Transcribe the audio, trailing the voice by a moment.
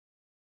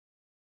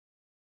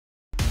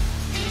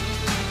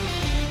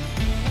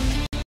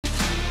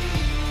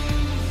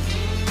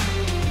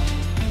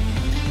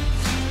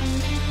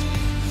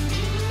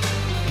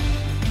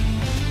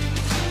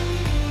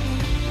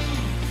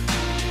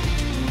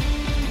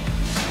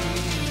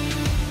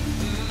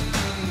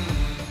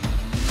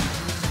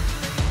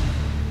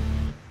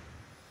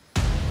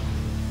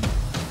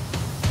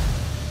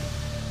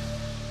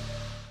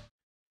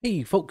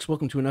Hey folks,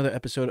 welcome to another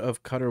episode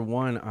of Cutter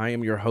One. I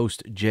am your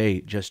host, Jay,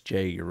 just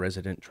Jay, your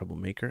resident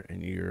troublemaker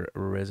and your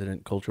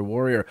resident culture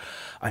warrior.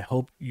 I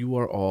hope you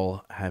are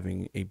all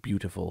having a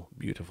beautiful,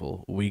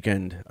 beautiful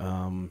weekend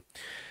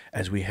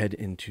as we head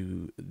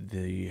into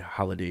the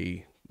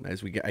holiday.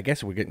 I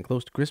guess we're getting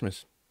close to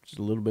Christmas. Just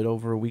a little bit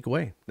over a week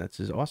away. That's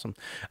just awesome.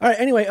 All right.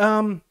 Anyway,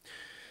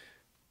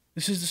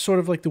 this is sort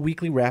of like the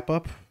weekly wrap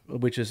up,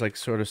 which is like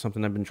sort of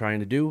something I've been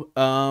trying to do.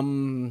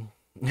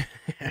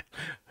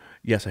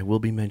 Yes, I will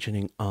be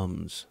mentioning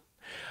ums.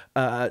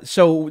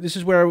 So this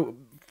is where,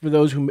 for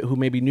those who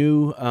may be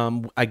new,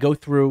 I go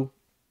through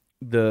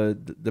the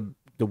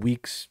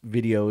week's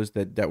videos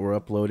that were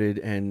uploaded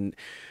and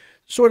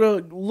sort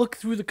of look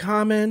through the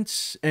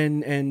comments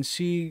and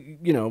see,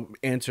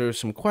 answer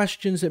some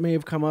questions that may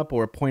have come up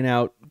or point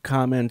out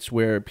comments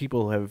where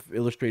people have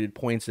illustrated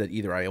points that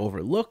either I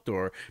overlooked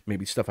or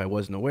maybe stuff I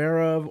wasn't aware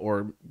of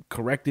or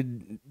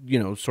corrected,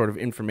 sort of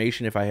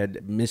information if I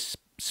had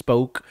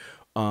misspoke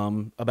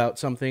about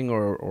something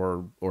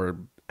or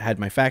had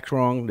my facts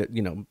wrong. That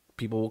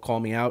people will call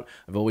me out.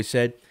 I've always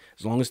said,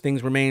 as long as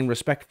things remain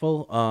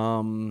respectful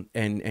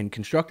and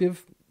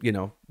constructive,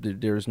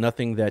 there's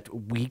nothing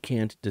that we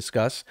can't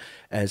discuss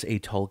as a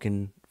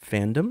Tolkien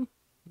fandom,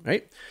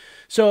 right?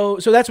 So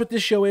that's what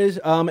this show is.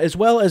 As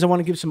well as I want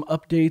to give some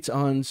updates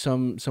on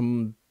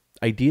some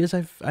ideas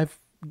I've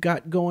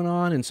got going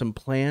on and some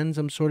plans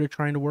I'm sort of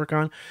trying to work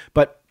on,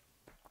 but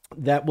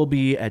that will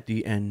be at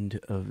the end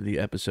of the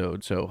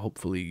episode, so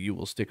hopefully you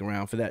will stick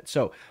around for that.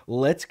 So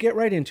let's get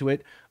right into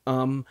it,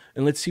 and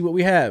let's see what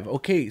we have.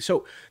 Okay,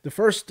 so the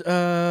first,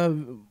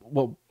 earlier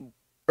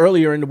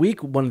in the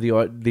week, one of the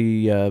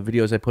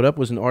videos I put up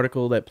was an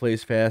article that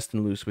plays fast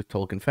and loose with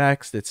Tolkien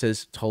facts that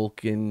says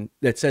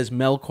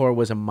Melkor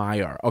was a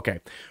Maiar. Okay,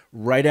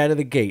 right out of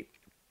the gate,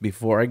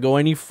 before I go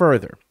any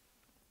further.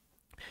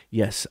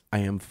 Yes, I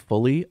am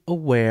fully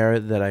aware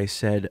that I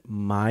said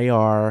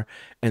Maiar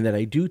and that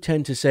I do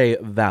tend to say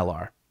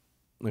Valar.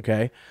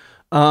 Okay.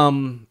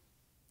 I'm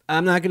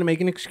not going to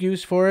make an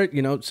excuse for it.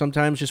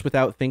 Sometimes just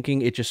without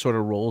thinking, it just sort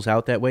of rolls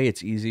out that way.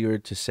 It's easier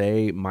to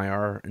say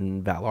Maiar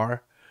and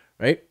Valar,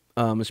 right?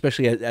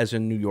 Especially as a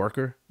New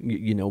Yorker,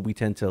 we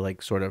tend to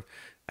like sort of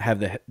have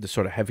the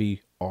sort of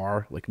heavy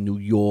R, like New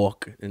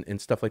York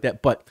and stuff like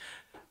that. But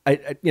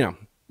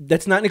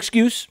that's not an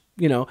excuse.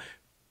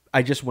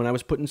 When I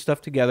was putting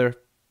stuff together,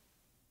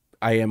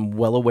 I am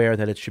well aware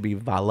that it should be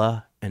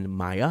Vala and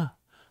Maya,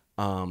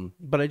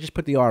 but I just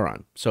put the R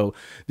on. So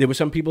there were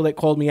some people that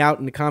called me out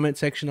in the comment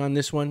section on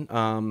this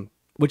one,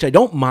 which I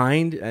don't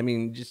mind. I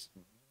mean, just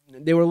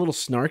they were a little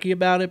snarky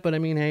about it, but I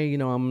mean, hey,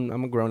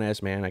 I'm a grown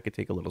ass man. I could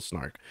take a little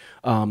snark.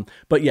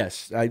 But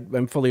yes,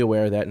 I'm fully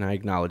aware of that, and I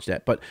acknowledge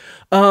that. But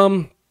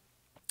in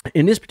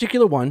this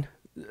particular one,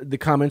 the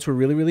comments were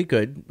really, really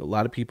good. A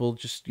lot of people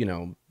just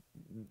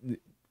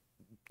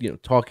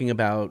talking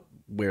about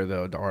where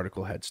the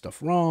article had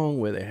stuff wrong,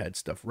 where they had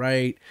stuff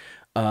right.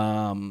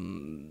 I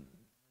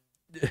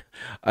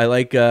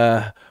like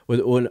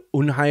with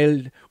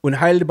Unheil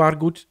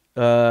Bargut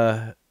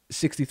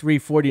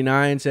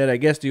 6349 said, I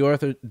guess the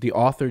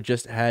author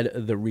just had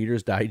the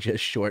Reader's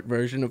Digest short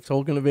version of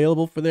Tolkien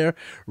available for their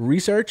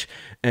research,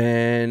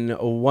 and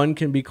one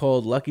can be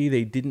called lucky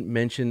they didn't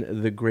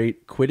mention the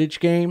great Quidditch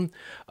game.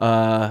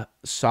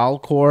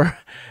 Salcor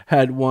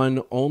had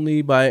won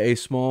only by a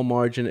small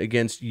margin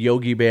against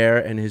Yogi Bear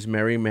and his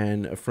merry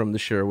men from the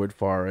Sherwood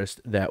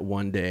Forest that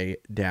one day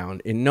down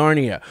in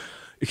Narnia.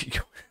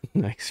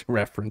 Nice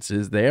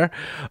references there.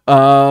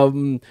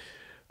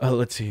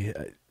 Let's see.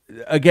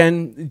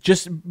 Again,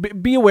 just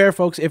be aware,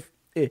 folks.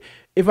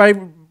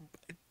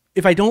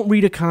 If I don't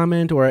read a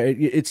comment, or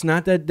it's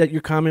not that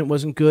your comment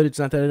wasn't good, it's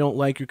not that I don't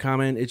like your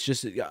comment, it's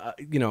just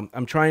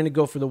I'm trying to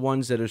go for the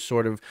ones that are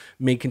sort of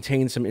may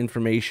contain some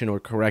information or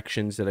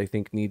corrections that I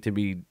think need to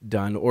be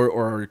done,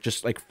 or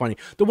just like funny,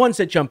 the ones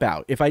that jump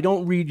out. If I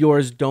don't read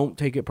yours, don't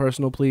take it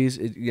personal, please.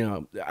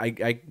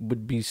 I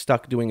would be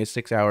stuck doing a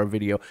 6-hour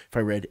video if I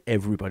read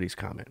everybody's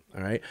comment.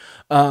 All right,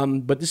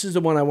 but this is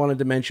the one I wanted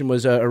to mention.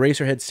 Was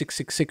Eraserhead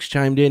 666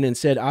 chimed in and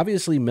said,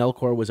 obviously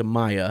Melkor was a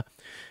Maya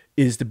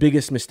is the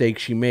biggest mistake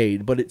she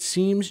made, but it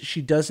seems she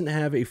doesn't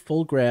have a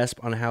full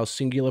grasp on how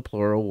singular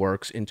plural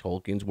works in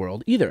Tolkien's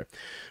world either.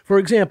 For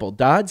example,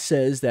 Dodd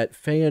says that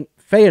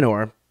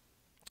Feanor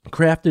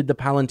crafted the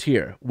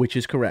Palantir, which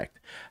is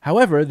correct.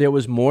 However, there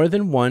was more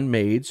than one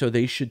made, so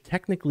they should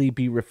technically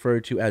be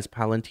referred to as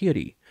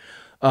Palantiri.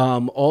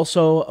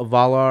 Also,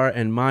 Valar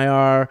and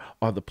Maiar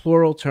are the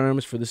plural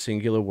terms for the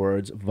singular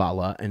words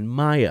Vala and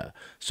Maya.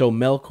 So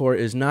Melkor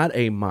is not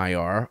a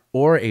Maiar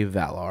or a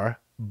Valar,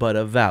 but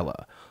a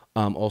Vala.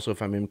 Also,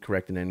 if I'm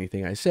incorrect in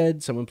anything I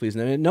said, someone please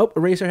know. Nope,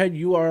 Eraserhead,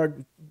 you are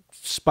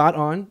spot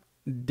on,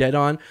 dead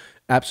on,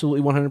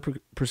 absolutely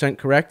 100%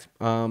 correct.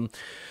 The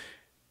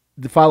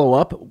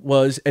follow-up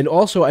was, and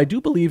also I do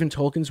believe in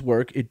Tolkien's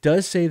work, it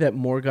does say that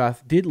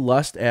Morgoth did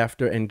lust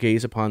after and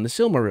gaze upon the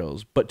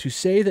Silmarils, but to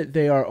say that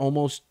they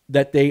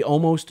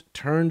almost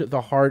turned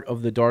the heart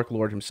of the Dark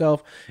Lord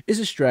himself is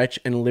a stretch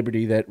and a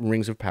liberty that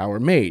Rings of Power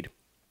made.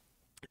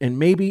 And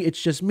maybe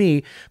it's just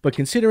me, but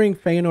considering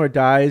Feanor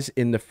dies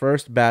in the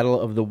first battle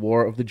of the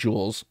War of the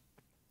Jewels,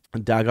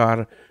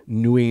 Dagar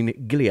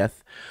Nuin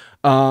Gileath,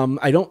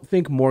 I don't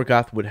think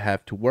Morgoth would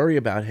have to worry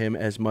about him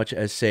as much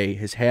as, say,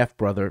 his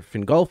half-brother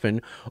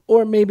Fingolfin,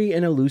 or maybe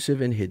an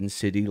elusive and hidden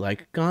city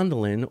like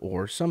Gondolin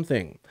or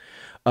something.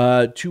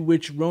 To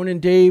which Ronan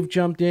Dave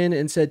jumped in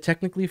and said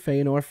technically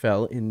Feanor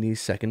fell in the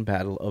second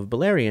battle of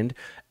Beleriand,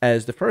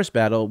 as the first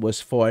battle was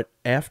fought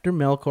after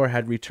Melkor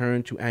had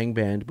returned to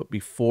Angband but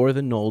before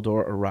the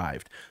Noldor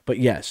arrived. But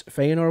yes,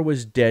 Feanor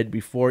was dead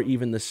before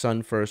even the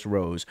sun first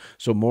rose,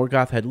 so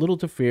Morgoth had little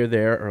to fear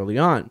there early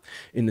on.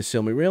 In the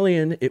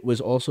Silmarillion, it was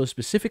also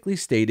specifically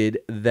stated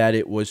that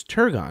it was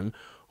Turgon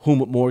whom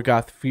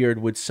Morgoth feared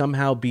would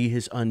somehow be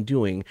his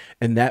undoing,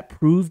 and that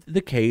proved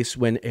the case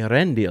when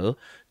Erendil,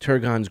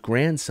 Turgon's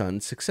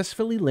grandson,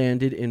 successfully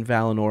landed in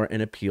Valinor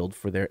and appealed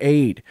for their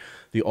aid.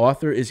 The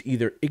author is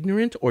either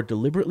ignorant or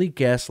deliberately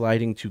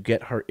gaslighting to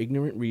get her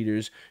ignorant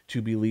readers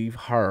to believe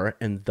her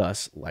and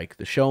thus like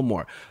the show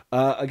more.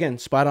 Again,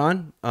 spot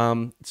on.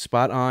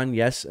 Spot on,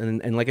 yes.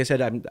 And like I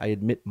said, I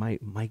admit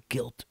my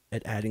guilt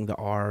at adding the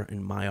R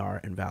in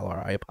Maiar and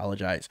Valar. I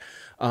apologize.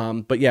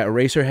 But yeah,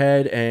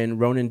 Eraserhead and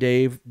Ronan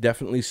Dave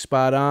definitely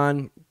spot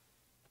on.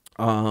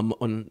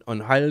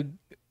 On Heil,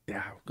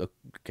 yeah,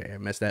 okay, I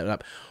messed that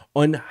up.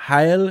 On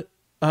Heil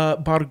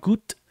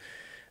Bargut.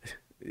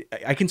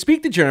 I can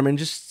speak the German,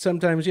 just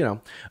sometimes, you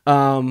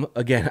know.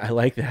 Again, I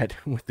like that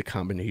with the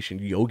combination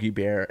Yogi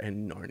Bear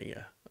and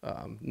Narnia.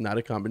 Not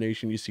a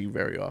combination you see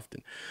very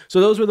often. So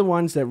those were the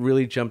ones that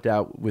really jumped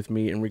out with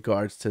me in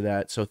regards to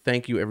that. So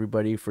thank you,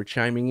 everybody, for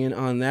chiming in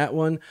on that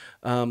one.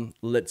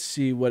 Let's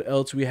see what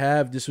else we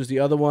have. This was the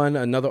other one,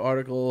 another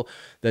article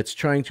that's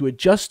trying to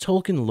adjust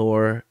Tolkien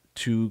lore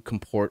to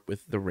comport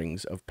with the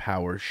Rings of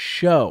Power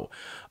show.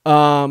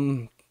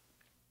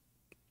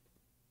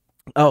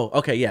 Oh,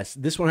 okay, yes.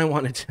 This one I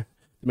wanted to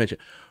mention.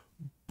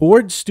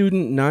 Board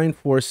Student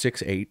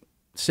 9468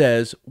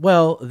 says,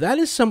 well, that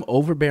is some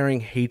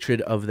overbearing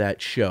hatred of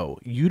that show.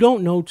 You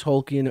don't know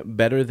Tolkien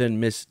better than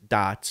Miss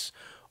Dots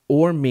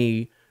or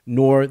me,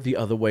 nor the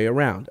other way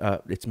around.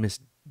 It's Miss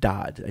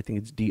Dodd. I think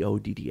it's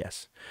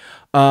Dodds.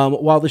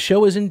 While the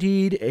show is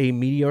indeed a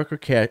mediocre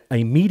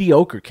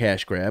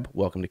cash grab,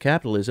 welcome to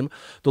capitalism,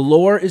 the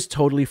lore is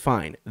totally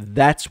fine.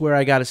 That's where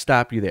I got to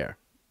stop you there.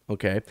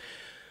 Okay.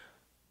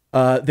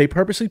 They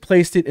purposely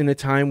placed it in a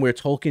time where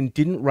Tolkien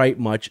didn't write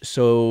much,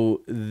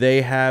 so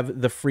they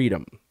have the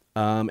freedom.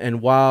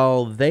 And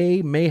while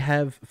they may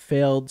have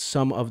failed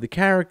some of the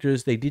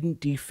characters, they didn't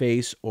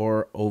deface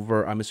or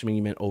I'm assuming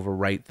you meant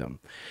overwrite them.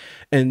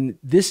 And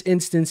this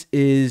instance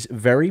is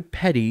very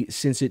petty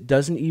since it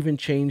doesn't even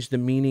change the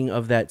meaning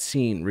of that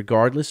scene.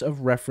 Regardless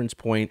of reference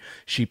point,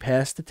 she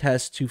passed the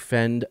test to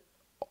fend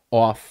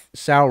off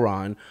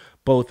Sauron,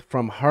 both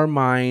from her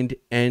mind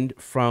and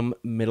from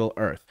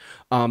Middle-earth.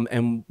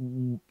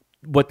 And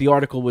what the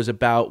article was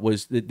about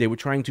was that they were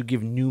trying to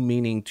give new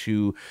meaning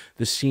to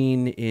the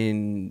scene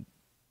in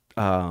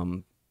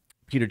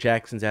Peter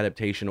Jackson's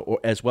adaptation, or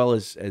as well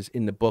as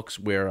in the books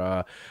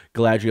where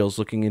Galadriel's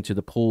looking into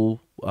the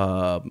pool,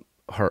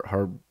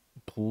 her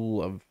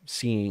pool of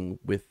seeing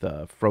with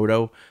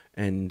Frodo,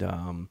 and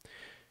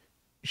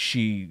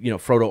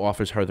Frodo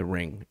offers her the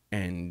ring,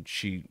 and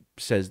she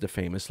says the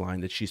famous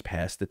line that she's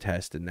passed the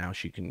test and now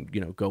she can,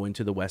 go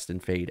into the West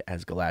and fade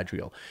as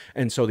Galadriel.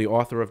 And so the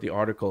author of the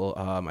article,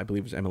 I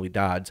believe it was Emily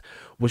Dodds,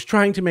 was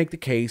trying to make the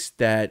case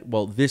that,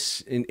 well,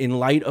 this, in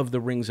light of the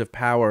Rings of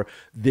Power,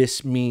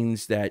 this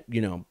means that,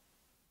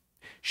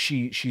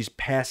 she's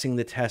passing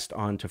the test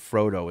on to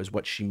Frodo is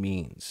what she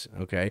means,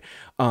 okay?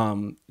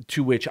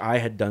 To which I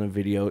had done a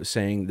video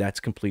saying that's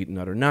complete and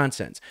utter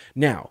nonsense.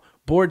 Now,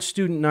 Board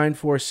Student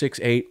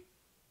 9468,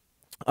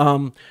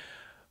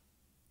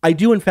 I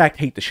do in fact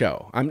hate the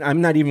show. I'm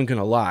not even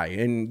gonna lie.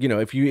 And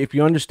if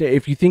you understand,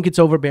 if you think it's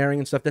overbearing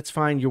and stuff, that's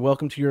fine. You're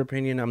welcome to your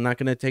opinion. I'm not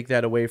gonna take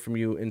that away from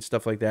you and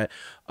stuff like that.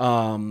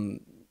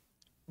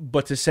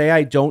 But to say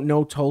I don't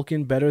know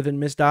Tolkien better than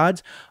Miss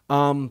Dodds,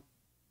 I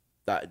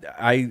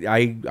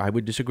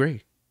would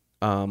disagree.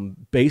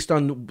 Based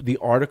on the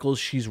articles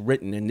she's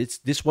written, and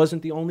this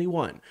wasn't the only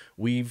one.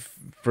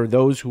 For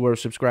those who are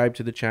subscribed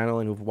to the channel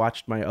and who've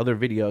watched my other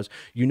videos,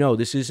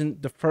 this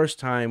isn't the first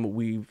time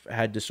we've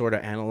had to sort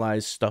of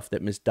analyze stuff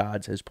that Miss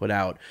Dodds has put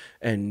out,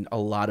 and a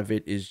lot of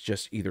it is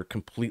just either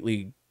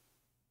completely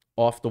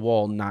off the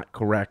wall, not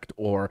correct,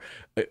 or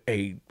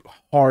a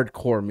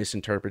hardcore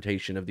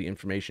misinterpretation of the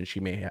information she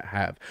may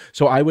have.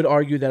 So I would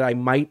argue that I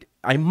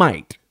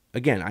might.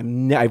 Again,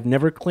 I've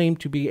never claimed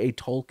to be a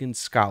Tolkien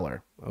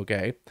scholar,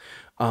 okay?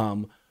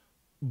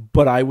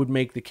 But I would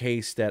make the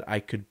case that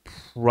I could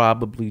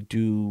probably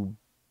do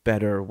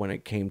better when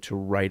it came to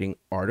writing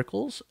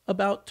articles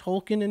about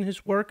Tolkien and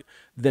his work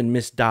than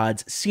Miss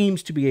Dodds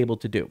seems to be able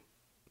to do,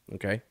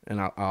 okay?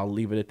 And I'll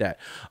leave it at that.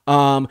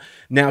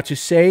 Now, to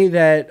say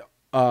that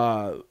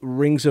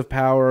Rings of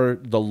Power,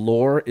 the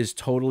lore is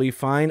totally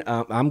fine,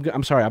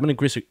 I'm sorry, I'm going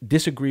to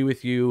disagree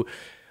with you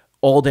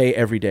all day,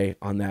 every day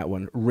on that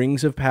one.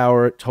 Rings of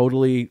Power,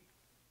 totally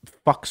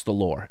fucks the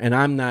lore. And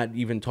I'm not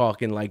even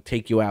talking like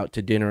take you out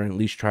to dinner and at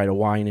least try to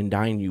wine and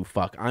dine you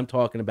fuck. I'm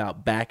talking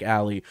about back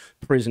alley,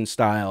 prison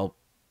style,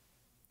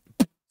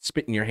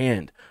 spit in your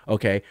hand.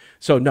 Okay.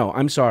 So, no,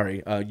 I'm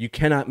sorry. You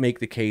cannot make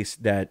the case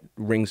that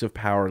Rings of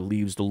Power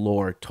leaves the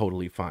lore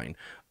totally fine.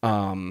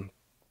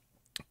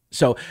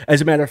 So,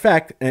 as a matter of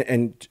fact,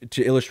 and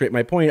to illustrate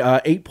my point,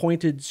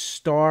 eight-pointed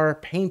star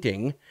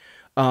painting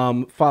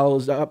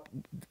followed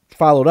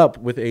up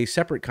with a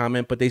separate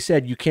comment, but they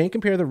said you can't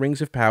compare the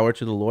Rings of Power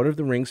to the Lord of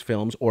the Rings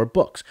films or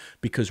books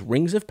because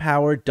Rings of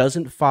Power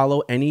doesn't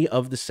follow any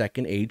of the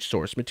Second Age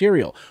source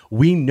material.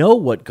 We know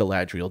what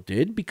Galadriel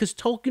did because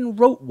Tolkien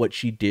wrote what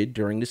she did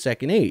during the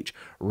Second Age.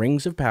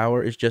 Rings of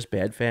Power is just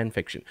bad fan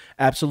fiction.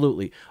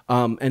 Absolutely,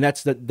 and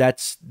that's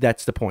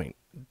the point.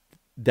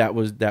 That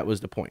was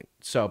the point.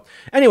 So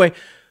anyway,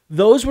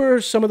 those were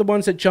some of the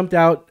ones that jumped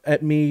out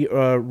at me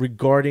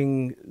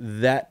regarding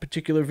that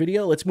particular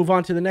video. Let's move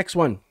on to the next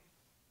one.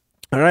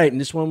 All right,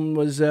 and this one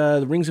was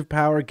The Rings of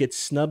Power gets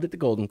snubbed at the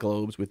Golden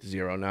Globes with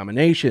 0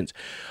 nominations.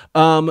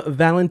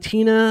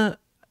 Valentina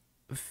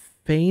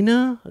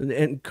Fena,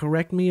 and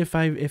correct me if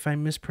I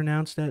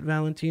mispronounced that,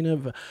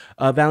 Valentina.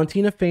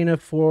 Valentina Fena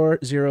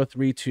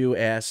 4032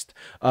 asked.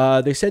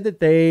 They said that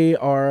they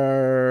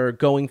are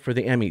going for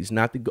the Emmys,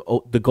 not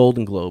the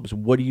Golden Globes.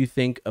 What do you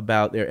think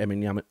about their Emmy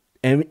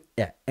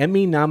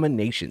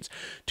nominations?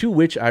 To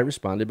which I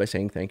responded by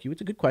saying thank you.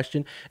 It's a good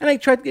question, and I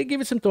tried to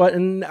give it some thought.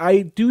 And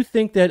I do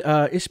think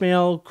that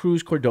Ismael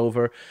Cruz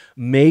Cordova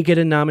may get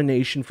a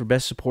nomination for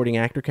Best Supporting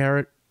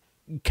Actor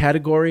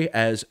category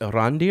as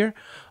Randir.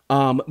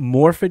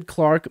 Morfydd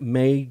Clark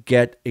may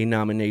get a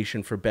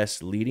nomination for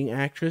Best Leading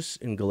Actress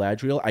in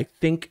Galadriel. I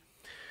think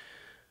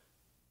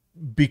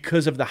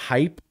because of the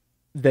hype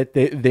that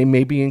they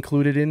may be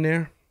included in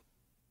there.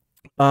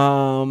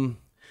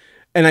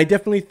 And I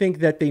definitely think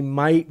that they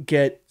might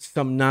get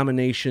some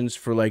nominations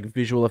for like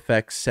visual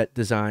effects, set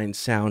design,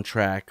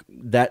 soundtrack,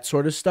 that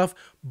sort of stuff.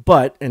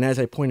 But, and as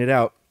I pointed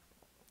out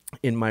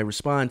in my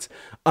response,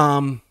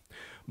 my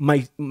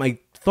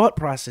thought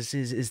process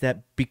is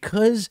that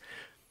because,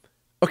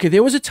 okay,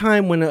 there was a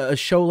time when a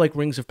show like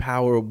Rings of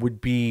Power would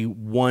be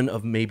one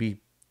of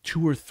maybe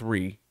 2 or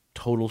 3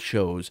 total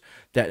shows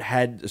that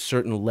had a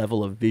certain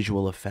level of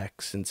visual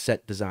effects and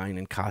set design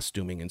and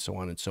costuming and so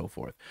on and so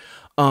forth.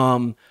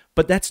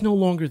 But that's no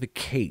longer the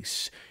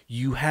case.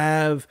 You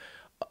have,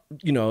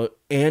 you know,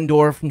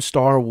 Andor from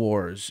Star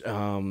Wars,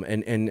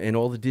 and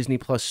all the Disney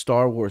Plus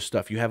Star Wars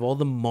stuff. You have all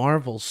the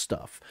Marvel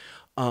stuff.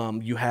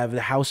 You have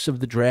the House of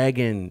the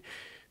Dragon,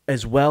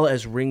 as well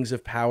as Rings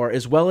of Power,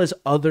 as well as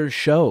other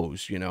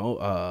shows, you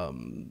know,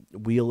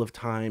 Wheel of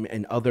Time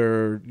and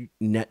other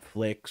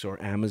Netflix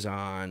or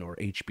Amazon or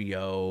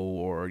HBO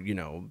or, you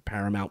know,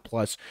 Paramount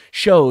Plus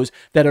shows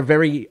that are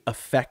very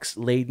effects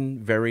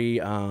laden, very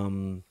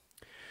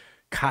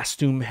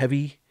costume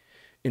heavy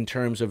in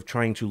terms of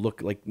trying to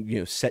look like, you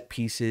know, set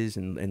pieces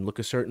and look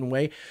a certain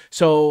way.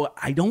 So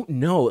I don't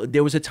know.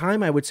 There was a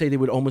time I would say they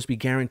would almost be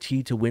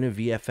guaranteed to win a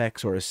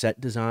VFX or a set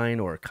design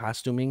or a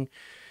costuming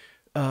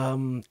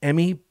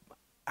Emmy.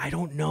 I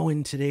don't know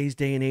in today's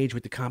day and age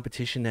with the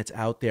competition that's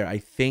out there. I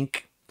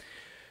think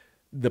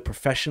the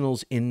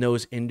professionals in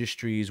those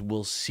industries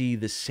will see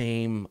the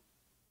same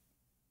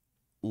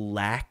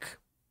lack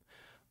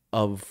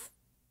of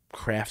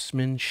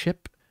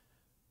craftsmanship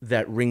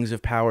that Rings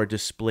of Power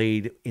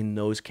displayed in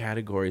those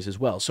categories as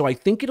well. So I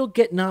think it'll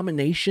get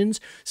nominations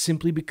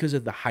simply because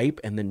of the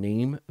hype and the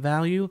name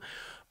value,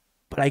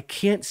 but I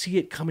can't see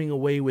it coming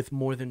away with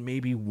more than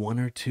maybe 1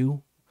 or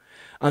 2.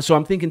 So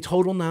I'm thinking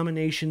total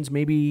nominations,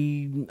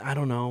 maybe, I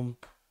don't know,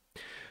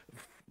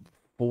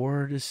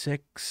 4 to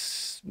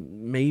 6,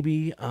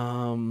 maybe.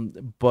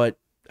 But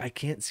I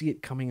can't see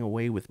it coming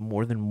away with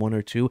more than 1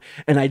 or 2.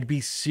 And I'd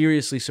be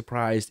seriously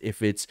surprised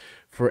if it's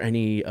for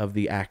any of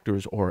the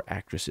actors or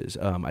actresses.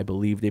 I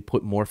believe they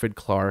put Morfydd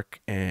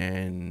Clark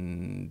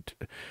and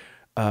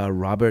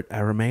Robert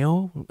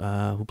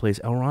Arameo, who plays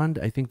Elrond.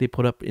 I think they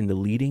put up in the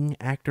leading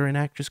actor and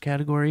actress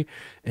category,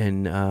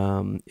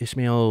 and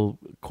Ismael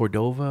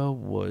Cordova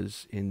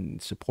was in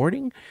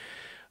supporting.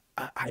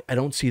 I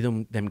don't see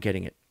them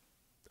getting it.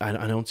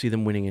 I don't see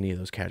them winning any of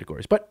those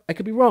categories, but I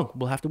could be wrong.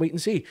 We'll have to wait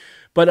and see.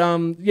 But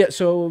yeah,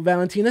 so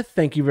Valentina,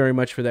 thank you very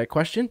much for that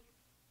question.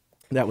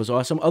 That was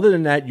awesome. Other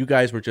than that, you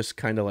guys were just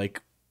kind of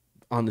like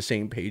on the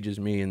same page as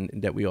me, and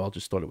that we all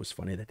just thought it was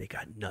funny that they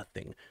got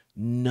nothing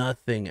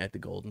at the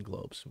Golden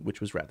Globes,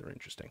 which was rather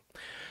interesting.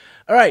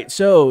 All right,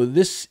 so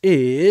this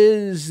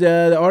is,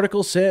 the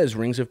article says,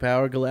 Rings of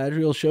Power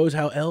Galadriel shows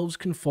how elves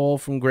can fall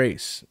from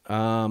grace.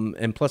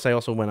 And plus, I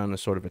also went on a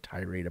sort of a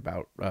tirade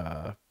about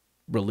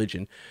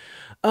religion.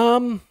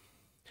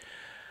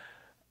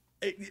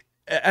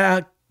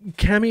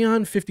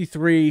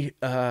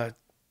 Camion53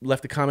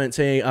 left a comment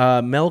saying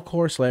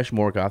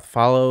Melkor/Morgoth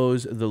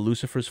follows the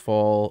Lucifer's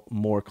fall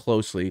more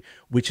closely,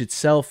 which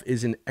itself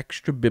is an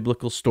extra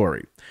biblical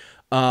story.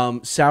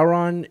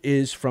 Sauron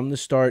is from the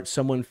start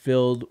someone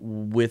filled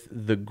with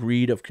the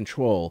greed of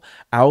control.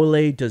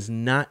 Aule does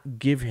not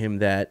give him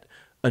that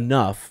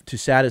enough to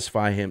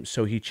satisfy him,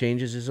 so he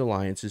changes his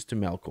alliances to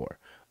Melkor.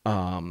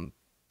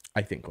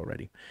 I think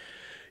already.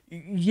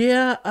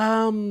 Yeah,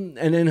 and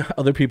then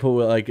other people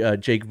were like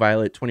Jake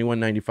Violet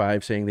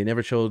 2195 saying they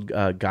never showed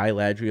Guy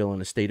Ladriel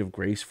in a state of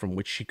grace from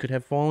which she could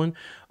have fallen.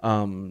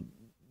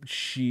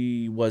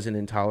 She was an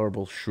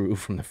intolerable shrew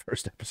from the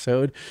first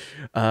episode.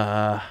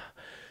 Uh,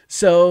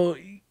 so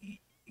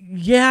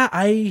yeah,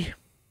 I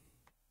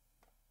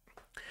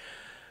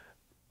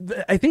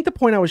think the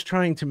point I was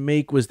trying to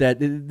make was that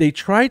they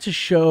tried to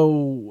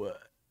show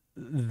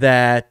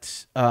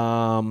that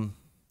the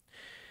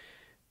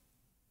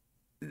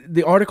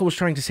article was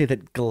trying to say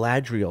that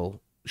Galadriel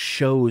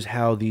shows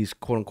how these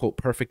quote unquote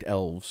perfect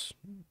elves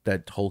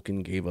that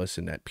Tolkien gave us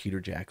and that Peter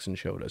Jackson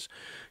showed us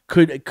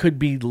could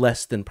be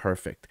less than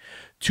perfect.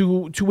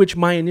 To which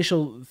my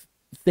initial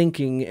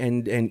thinking,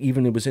 and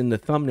even it was in the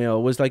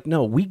thumbnail, was like,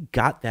 no, we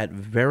got that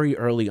very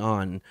early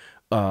on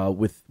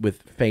with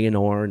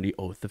Feanor and the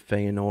Oath of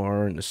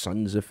Feanor and the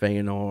Sons of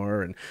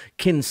Feanor and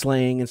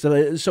kinslaying and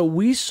stuff. So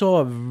we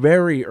saw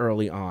very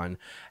early on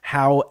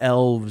how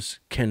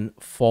elves can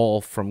fall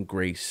from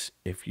grace,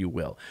 if you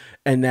will,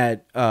 and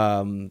that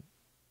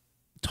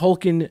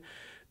Tolkien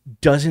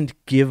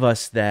doesn't give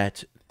us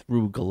that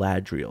through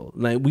Galadriel.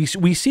 Like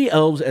we see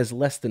elves as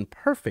less than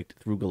perfect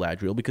through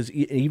Galadriel, because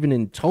even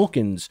in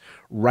Tolkien's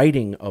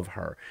writing of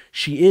her,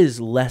 she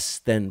is less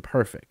than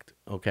perfect.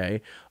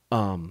 Okay,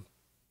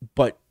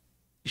 but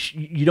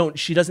she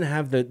doesn't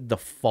have the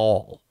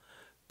fall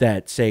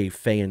that, say,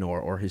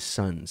 Feanor or his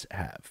sons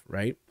have,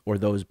 right? Or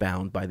those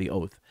bound by the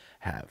oath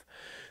have.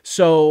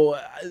 So,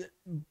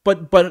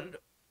 but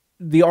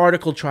the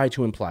article tried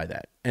to imply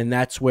that, and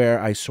that's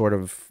where I sort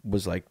of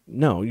was like,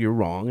 no, you're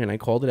wrong, and I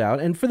called it out.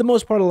 And for the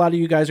most part, a lot of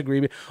you guys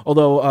agree.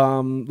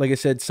 Although, like I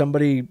said,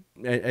 somebody,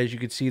 as you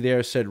could see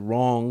there, said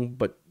wrong,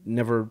 but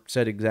never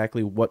said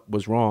exactly what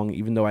was wrong,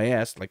 even though I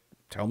asked, like,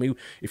 tell me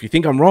if you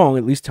think I'm wrong,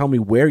 at least tell me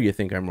where you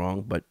think I'm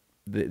wrong, but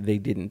they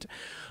didn't.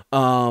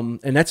 And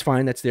that's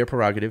fine. That's their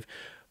prerogative.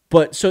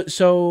 But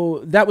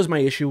so that was my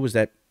issue, was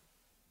that,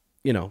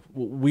 you know,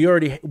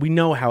 we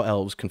know how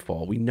elves can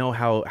fall. We know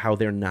how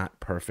they're not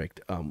perfect.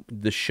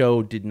 The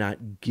show did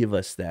not give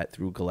us that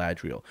through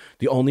Galadriel.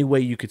 The only way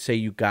you could say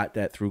you got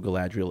that through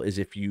Galadriel is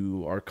if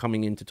you are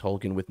coming into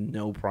Tolkien with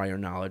no prior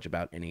knowledge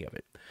about any of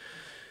it.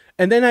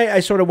 And then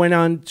I sort of went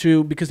on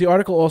to, because the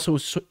article also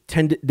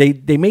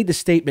they made the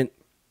statement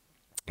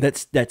that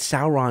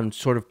Sauron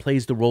sort of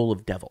plays the role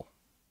of devil,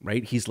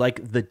 right? He's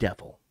like the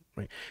devil,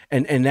 right?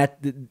 And that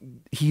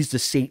he's the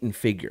Satan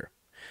figure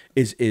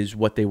is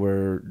what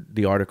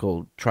the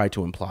article tried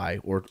to imply,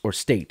 or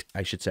state,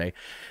 I should say.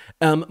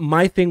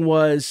 My thing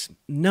was,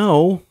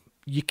 no,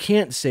 you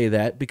can't say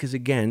that, because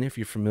again, if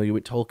you're familiar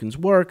with Tolkien's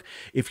work,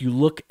 if you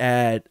look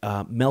at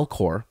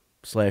Melkor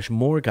 /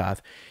 Morgoth,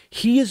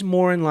 he is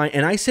more in line,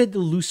 and I said the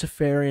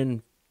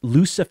Luciferian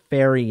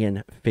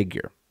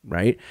figure,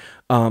 right?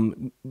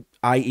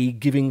 I.e.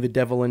 giving the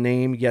devil a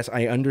name. Yes,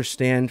 I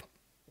understand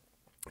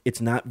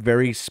it's not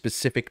very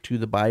specific to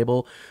the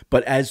Bible,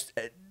 but as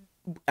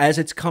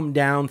it's come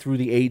down through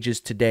the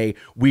ages today,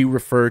 we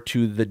refer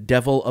to the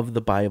devil of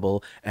the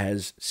Bible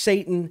as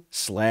Satan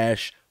 /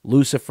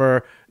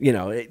 Lucifer. You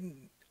know,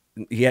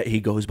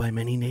 he goes by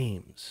many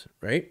names,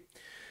 right?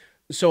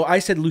 So I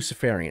said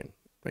Luciferian,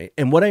 right?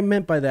 And what I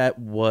meant by that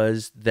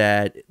was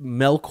that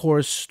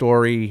Melkor's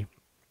story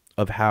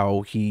of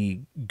how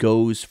he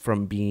goes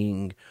from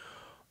being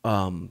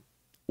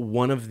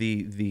one of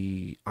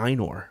the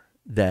Ainur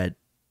that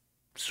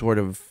sort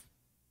of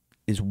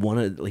is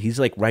he's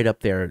like right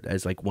up there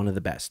as like one of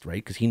the best,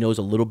 right? Because he knows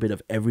a little bit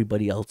of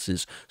everybody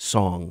else's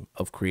song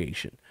of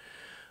creation.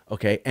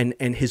 Okay,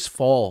 and his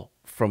fall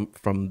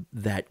from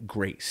that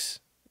grace,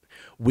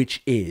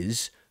 which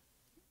is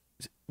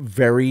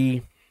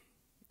very,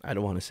 I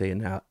don't want to say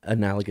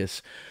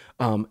analogous,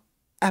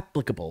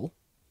 applicable,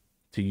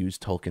 to use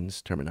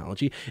Tolkien's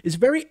terminology, is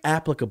very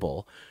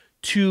applicable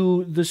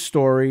to the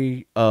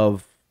story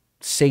of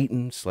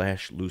Satan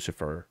 /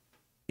 Lucifer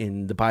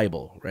in the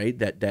Bible, right?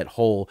 That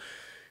whole,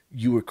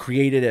 you were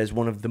created as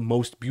one of the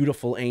most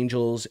beautiful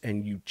angels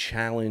and you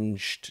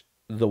challenged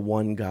the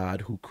one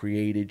God who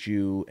created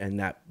you, and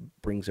that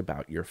brings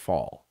about your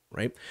fall,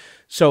 right?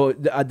 So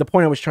the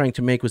point I was trying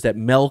to make was that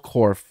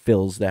Melkor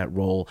fills that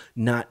role,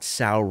 not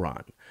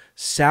Sauron.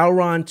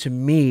 Sauron, to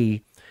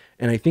me,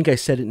 and I think I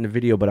said it in the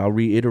video, but I'll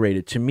reiterate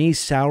it. To me,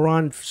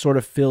 Sauron sort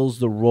of fills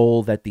the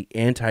role that the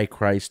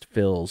Antichrist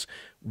fills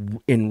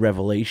in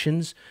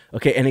Revelations.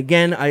 Okay, and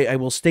again, I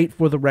will state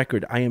for the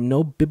record, I am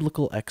no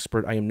biblical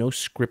expert. I am no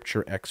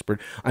scripture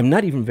expert. I'm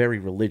not even very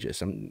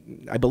religious.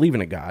 I believe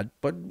in a God,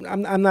 but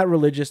I'm not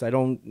religious.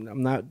 I'm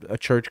not a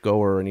church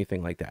goer or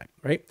anything like that,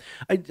 right?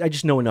 I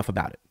just know enough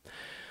about it.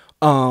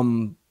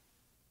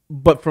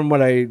 But from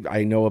what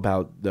I know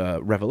about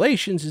the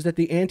Revelations is that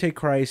the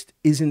Antichrist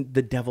isn't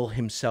the devil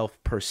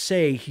himself per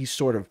se. He's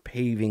sort of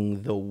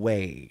paving the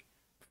way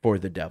for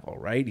the devil,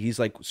 right? He's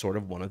like sort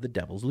of one of the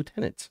devil's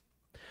lieutenants,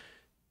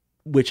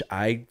 which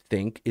I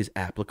think is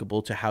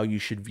applicable to how you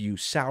should view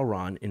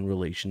Sauron in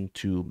relation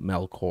to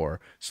Melkor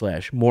 /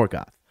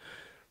 Morgoth.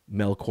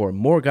 Melkor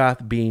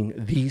Morgoth being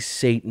the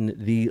Satan,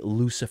 the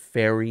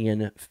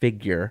Luciferian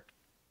figure,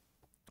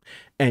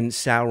 and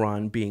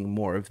Sauron being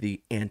more of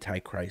the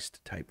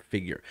Antichrist type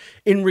figure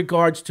in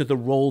regards to the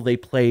role they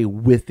play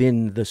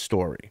within the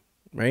story,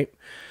 right?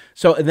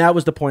 So and that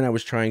was the point I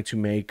was trying to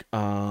make.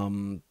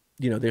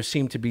 There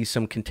seemed to be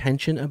some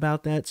contention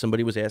about that.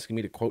 Somebody was asking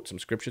me to quote some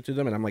scripture to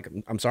them, and I'm like,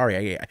 I'm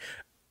sorry,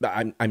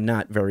 I'm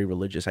not very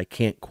religious. I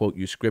can't quote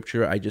you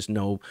scripture. I just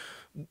know,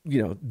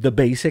 the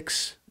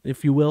basics,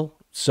 if you will.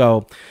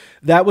 So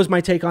that was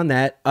my take on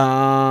that.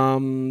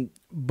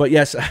 But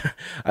yes,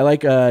 I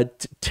like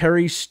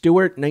Terry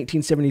Stewart,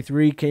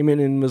 1973, came in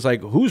and was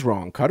like, who's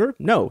wrong, Cutter?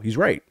 No, he's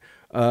right.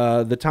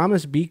 The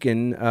Thomas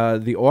Beacon,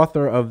 the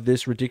author of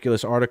this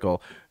ridiculous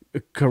article,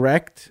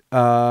 correct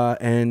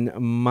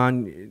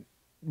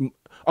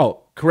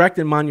correct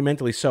and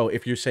monumentally so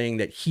if you're saying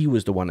that he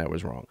was the one that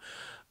was wrong.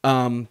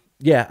 Again,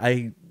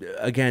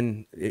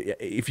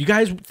 if you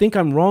guys think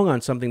I'm wrong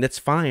on something, that's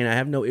fine. I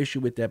have no issue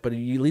with that, but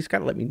you at least got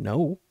to let me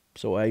know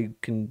so I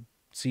can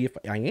see if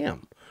I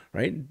am,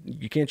 right?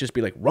 You can't just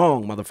be like,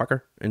 wrong,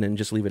 motherfucker, and then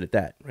just leave it at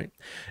that, right?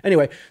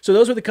 Anyway, so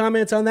those were the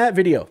comments on that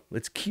video.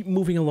 Let's keep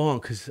moving along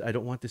because I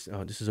don't want this.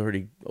 Oh,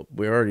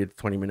 we're already at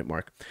the 20-minute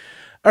mark.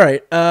 All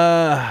right.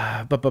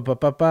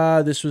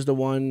 This was the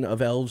one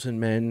of Elves and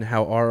Men,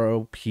 how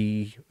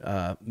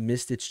ROP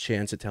missed its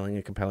chance at telling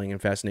a compelling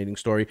and fascinating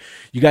story.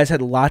 You guys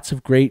had lots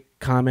of great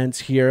comments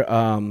here,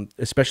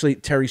 especially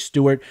Terry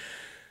Stewart.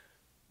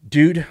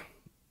 Dude,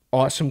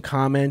 awesome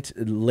comment.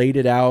 Laid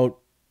it out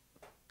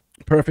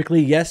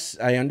perfectly. Yes,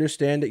 I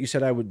understand that you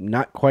said I would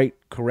not quite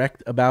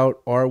correct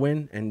about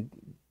Arwen, and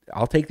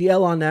I'll take the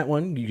L on that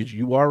one because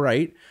you are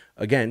right.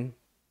 Again,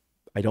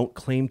 I don't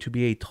claim to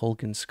be a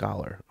Tolkien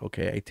scholar,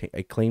 okay?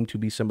 I claim to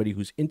be somebody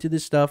who's into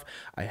this stuff.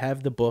 I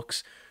have the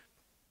books.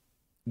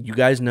 You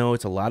guys know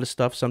it's a lot of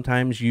stuff.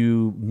 Sometimes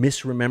you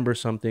misremember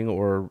something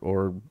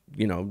or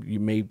you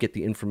may get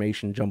the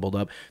information jumbled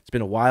up. It's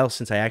been a while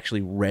since I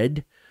actually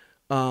read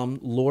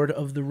Lord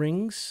of the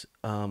Rings.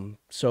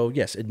 So,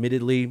 yes,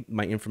 admittedly,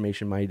 my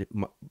information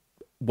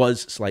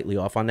was slightly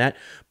off on that.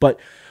 But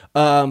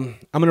I'm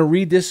going to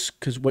read this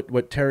because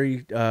what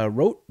Terry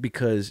wrote,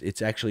 because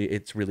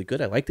it's really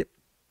good. I liked it.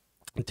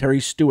 Terry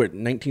Stewart,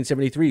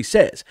 1973,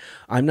 says,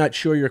 I'm not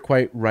sure you're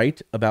quite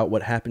right about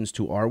what happens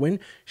to Arwen.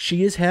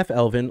 She is half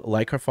elven,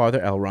 like her father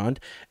Elrond,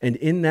 and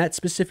in that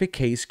specific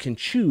case can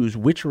choose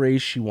which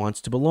race she wants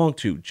to belong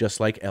to, just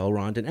like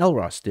Elrond and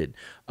Elros did.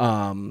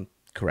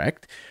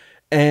 Correct?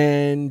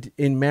 And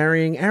in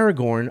marrying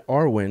Aragorn,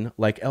 Arwen,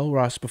 like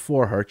Elros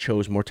before her,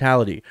 chose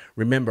mortality.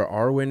 Remember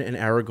Arwen and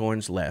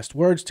Aragorn's last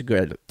words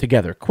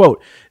together.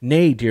 Quote,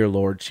 Nay, dear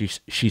lord,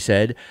 she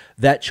said,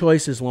 that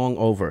choice is long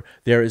over.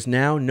 There is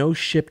now no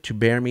ship to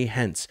bear me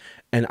hence,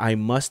 and I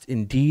must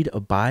indeed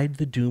abide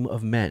the doom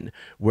of men,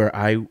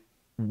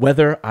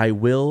 whether I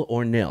will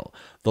or nill,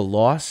 the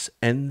loss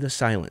and the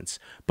silence.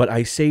 But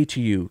I say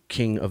to you,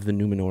 king of the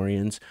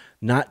Númenóreans,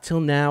 not till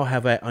now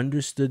have I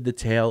understood the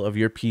tale of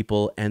your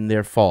people and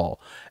their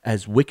fall.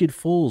 As wicked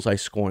fools I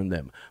scorn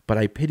them, but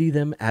I pity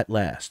them at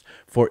last.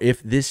 For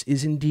if this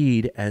is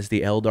indeed, as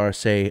the Eldar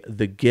say,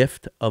 the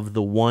gift of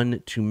the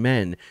one to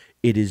men,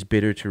 it is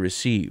bitter to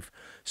receive.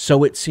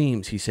 So it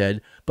seems, he said,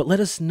 but let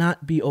us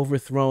not be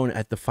overthrown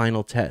at the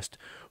final test.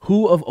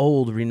 Who of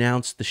old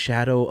renounced the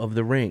shadow of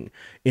the ring?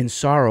 In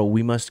sorrow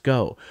we must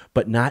go,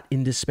 but not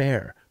in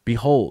despair.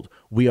 Behold,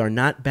 we are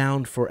not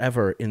bound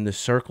forever in the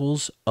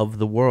circles of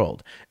the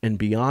world, and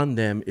beyond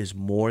them is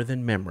more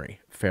than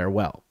memory.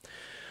 Farewell.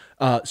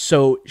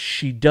 So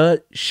she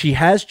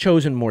has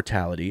chosen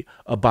mortality,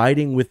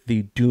 abiding with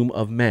the doom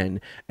of men,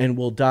 and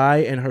will die,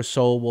 and her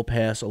soul will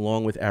pass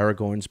along with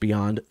Aragorn's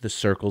beyond the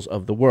circles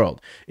of the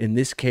world. In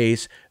this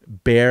case,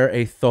 bear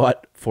a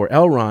thought for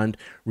Elrond.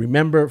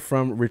 Remember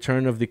from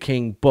Return of the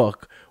King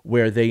book,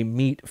 where they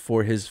meet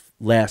for his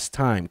last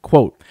time.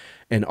 Quote,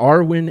 and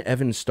Arwen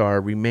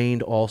Evenstar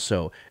remained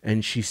also,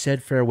 and she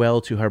said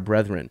farewell to her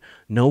brethren.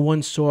 No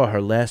one saw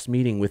her last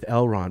meeting with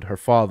Elrond, her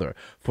father,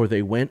 for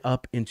they went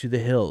up into the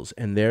hills,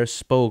 and there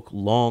spoke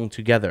long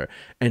together,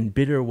 and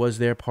bitter was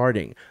their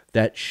parting,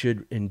 that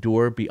should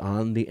endure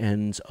beyond the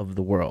ends of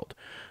the world.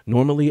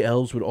 Normally,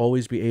 elves would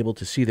always be able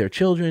to see their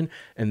children,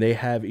 and they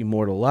have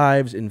immortal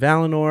lives in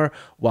Valinor,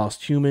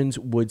 whilst humans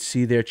would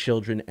see their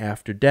children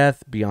after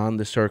death beyond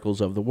the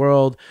circles of the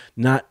world.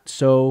 Not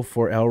so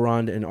for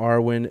Elrond and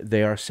Arwen.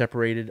 They are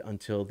separated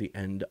until the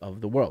end of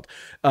the world.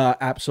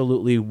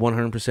 Absolutely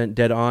 100%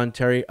 dead on,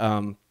 Terry.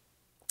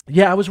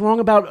 Yeah, I was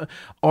wrong about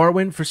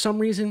Arwen. For some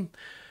reason,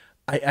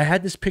 I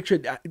had this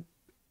picture...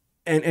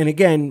 And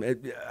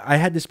again, I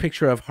had this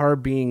picture of her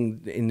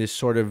being in this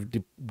sort of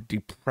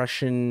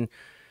depression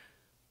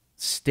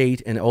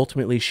state, and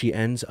ultimately she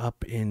ends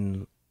up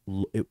in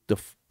the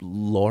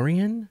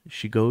Lorien.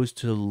 She goes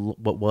to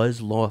what was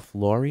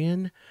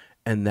Lothlorien,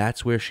 and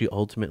that's where she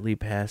ultimately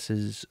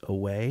passes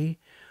away.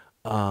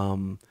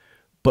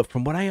 But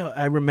from what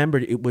I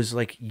remembered, it was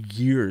like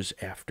years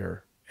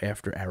after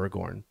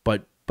Aragorn.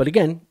 But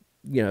again,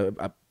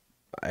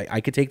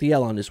 I could take the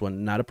L on this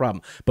one, not a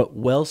problem. But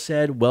well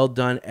said, well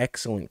done,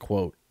 excellent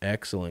quote.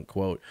 Excellent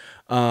quote.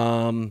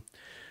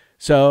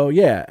 So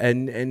yeah,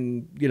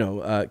 and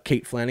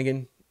Kate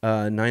Flanagan,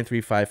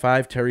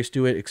 9355. Terry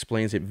Stewart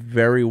explains it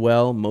very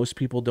well. Most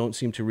people don't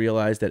seem to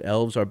realize that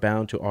elves are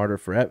bound to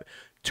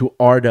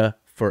Arda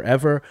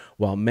forever,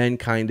 while men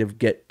kind of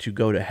get to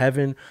go to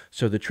heaven.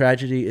 So the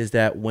tragedy is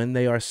that when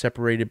they are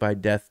separated by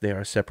death, they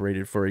are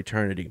separated for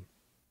eternity.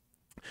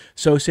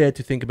 So sad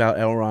to think about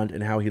Elrond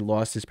and how he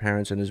lost his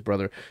parents and his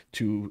brother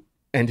to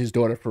and his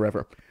daughter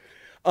forever.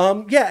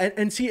 Yeah,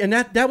 and see, and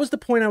that was the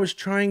point I was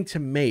trying to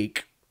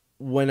make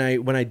when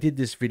I did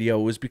this video,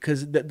 was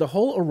because the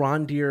whole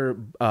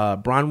Arondir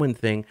Bronwyn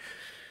thing,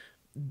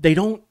 they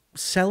don't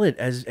sell it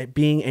as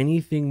being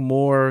anything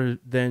more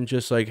than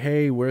just like,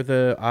 hey, we're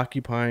the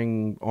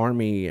occupying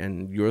army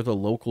and you're the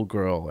local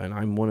girl and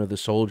I'm one of the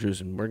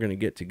soldiers and we're going to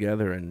get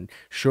together, and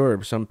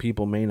sure, some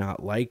people may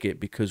not like it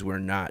because we're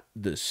not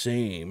the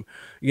same,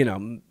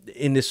 in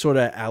this sort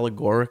of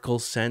allegorical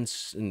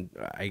sense, and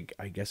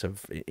I guess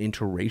of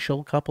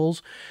interracial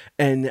couples.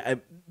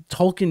 And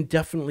Tolkien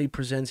definitely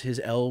presents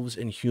his elves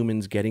and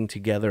humans getting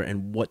together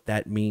and what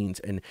that means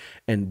and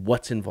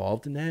what's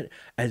involved in that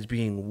as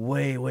being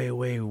way, way,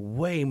 way,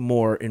 way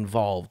more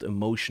involved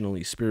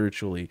emotionally,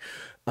 spiritually,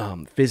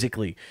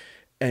 physically.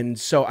 And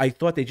so I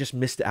thought they just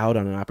missed out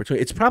on an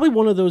opportunity. It's probably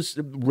one of those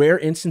rare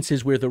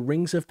instances where the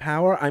Rings of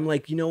Power, I'm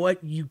like, you know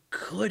what? You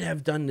could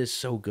have done this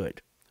so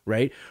good,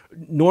 right?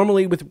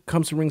 Normally, when it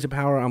comes to Rings of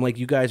Power, I'm like,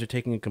 you guys are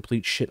taking a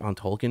complete shit on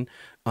Tolkien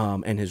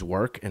and his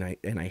work, and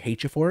I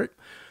hate you for it.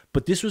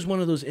 But this was one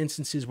of those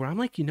instances where I'm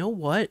like, you know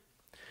what?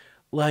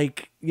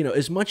 Like,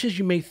 as much as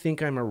you may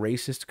think I'm a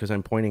racist because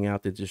I'm pointing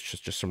out that there's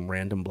just some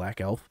random black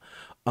elf,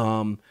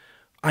 I'm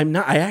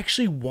not. I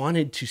actually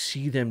wanted to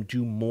see them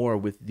do more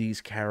with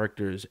these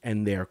characters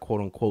and their quote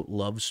unquote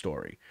love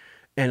story.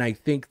 And I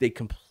think they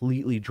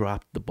completely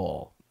dropped the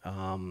ball.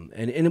 And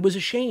it was a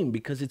shame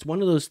because it's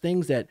one of those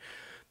things that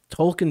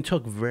Tolkien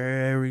took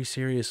very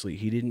seriously.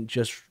 He didn't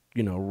just,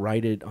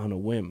 write it on a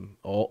whim.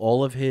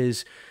 All of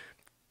his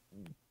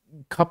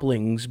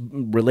couplings,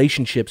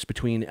 relationships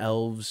between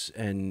elves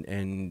and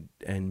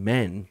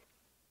men,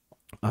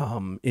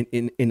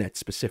 in that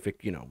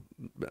specific,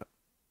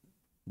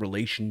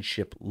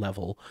 relationship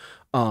level,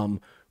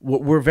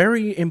 were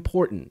very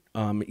important.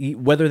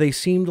 Whether they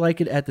seemed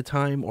like it at the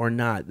time or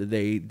not,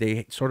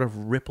 they sort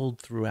of rippled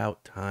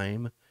throughout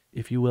time,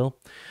 if you will.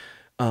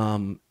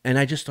 And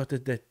I just thought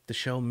that the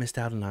show missed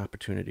out on an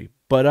opportunity.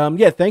 But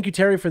yeah, thank you,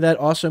 Terry, for that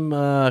awesome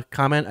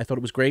comment. I thought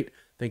it was great.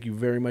 Thank you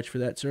very much for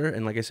that, sir.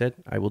 And like I said,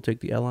 I will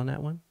take the L on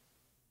that one.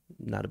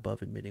 Not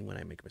above admitting when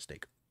I make a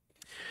mistake.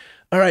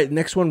 All right,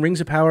 next one. Rings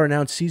of Power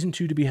announced season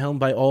 2 to be helmed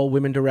by all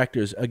women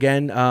directors.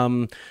 Again,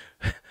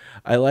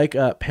 I like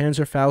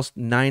Panzerfaust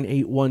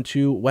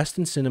 9812.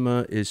 Western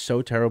cinema is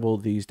so terrible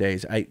these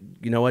days.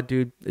 You know what,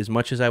 dude? As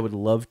much as I would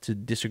love to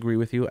disagree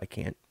with you, I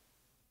can't.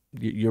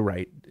 You're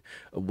right.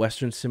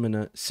 Western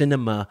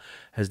cinema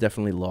has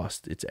definitely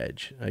lost its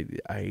edge.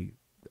 I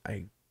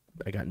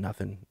got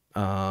nothing.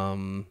 We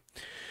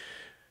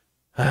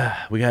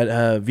got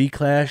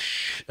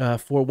Vclash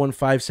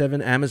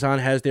 4157. Amazon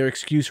has their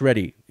excuse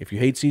ready. If you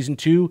hate season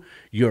 2,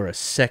 you're a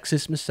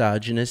sexist,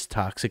 misogynist,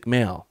 toxic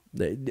male.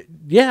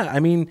 Yeah, I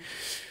mean,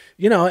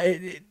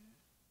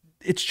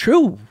 it's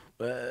true.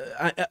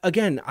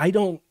 Again, I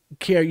don't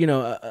care.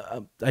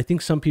 I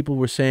think some people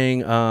were saying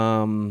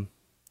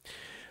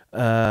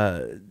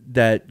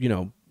that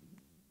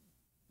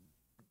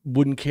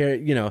wouldn't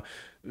care.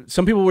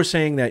 Some people were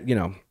saying that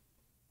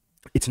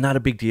it's not a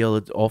big deal.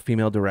 It's all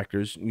female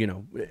directors,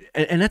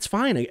 and that's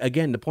fine.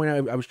 Again, the point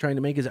I was trying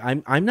to make is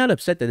I'm not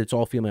upset that it's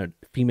all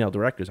female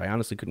directors. I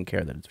honestly couldn't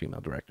care that it's female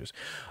directors.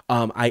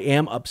 I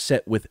am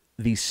upset with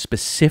the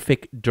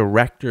specific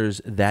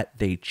directors that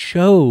they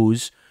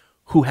chose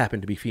who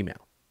happen to be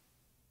female.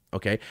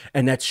 Okay,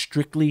 and that's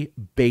strictly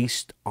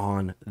based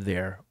on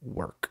their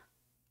work.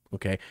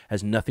 Okay,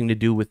 has nothing to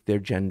do with their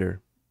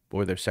gender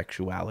or their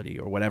sexuality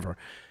or whatever.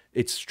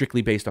 It's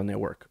strictly based on their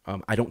work.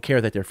 I don't care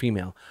that they're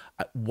female.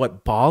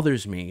 What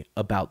bothers me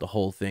about the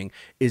whole thing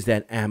is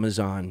that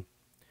Amazon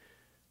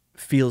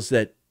feels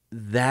that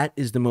that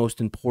is the most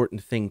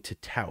important thing to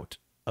tout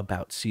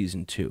about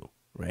season 2,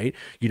 right?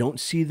 You don't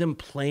see them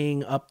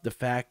playing up the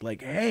fact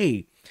like,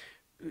 hey,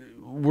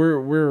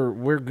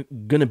 we're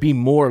gonna be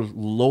more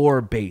lore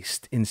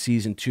based in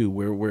season 2.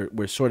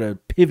 We're sort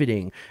of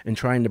pivoting and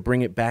trying to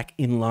bring it back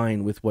in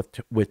line with what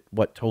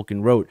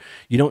Tolkien wrote.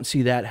 You don't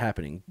see that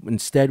happening.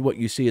 Instead, what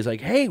you see is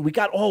like, hey, we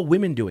got all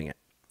women doing it.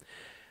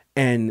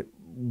 And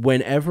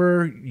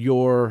whenever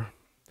you're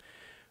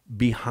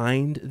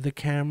behind the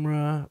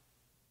camera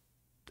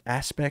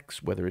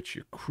aspects, whether it's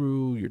your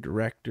crew, your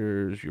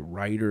directors, your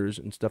writers,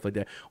 and stuff like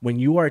that, when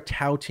you are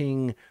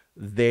touting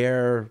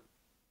their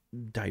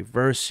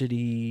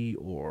diversity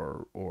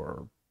or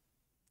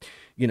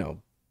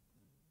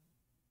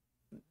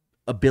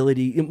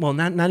ability, well,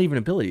 not even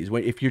abilities,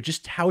 if you're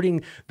just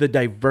touting the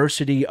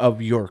diversity of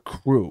your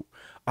crew,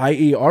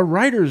 i.e. our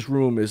writers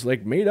room is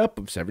like made up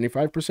of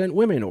 75%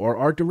 women, or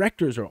our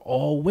directors are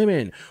all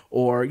women,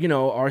 or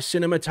our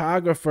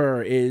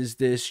cinematographer is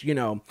this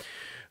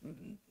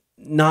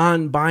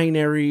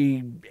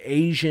non-binary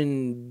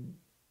Asian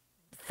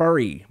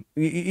furry.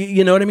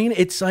 You know what I mean?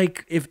 It's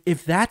like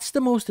if that's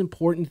the most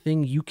important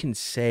thing you can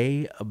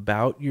say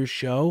about your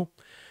show,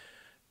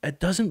 it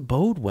doesn't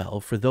bode well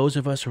for those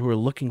of us who are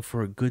looking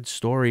for a good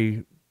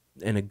story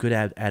and a good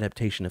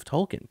adaptation of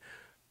Tolkien,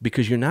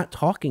 because you're not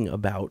talking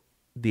about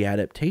the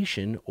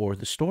adaptation or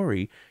the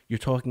story. You're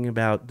talking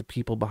about the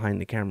people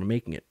behind the camera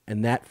making it,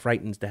 and that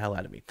frightens the hell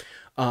out of me.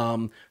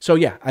 So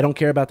yeah, I don't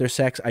care about their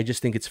sex. I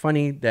just think it's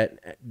funny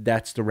that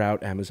that's the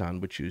route Amazon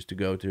would choose to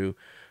go to.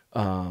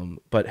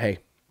 But hey,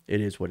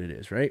 it is what it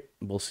is, right?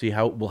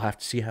 We'll have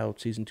to see how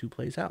season 2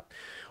 plays out,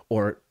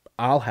 or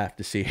I'll have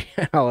to see.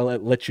 I'll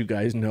let you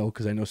guys know,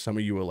 because I know some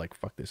of you are like,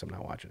 fuck this, I'm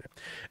not watching it.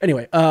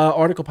 Anyway,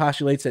 article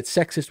postulates that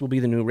sexist will be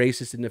the new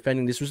racist in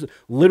defending. This was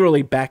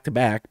literally back to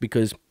back,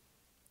 because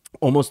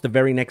almost the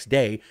very next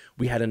day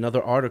we had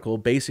another article,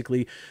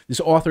 basically this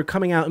author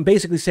coming out and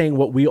basically saying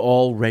what we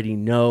already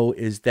know,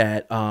 is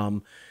that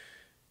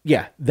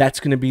yeah,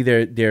 that's going to be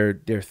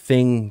their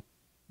thing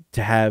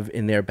to have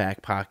in their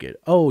back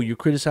pocket. Oh, you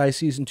criticize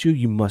season 2,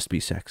 you must be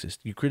sexist.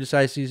 You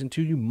criticize season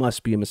 2, you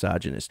must be a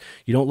misogynist.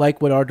 You don't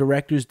like what our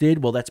directors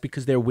did? Well, that's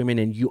because they're women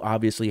and you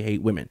obviously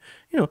hate women.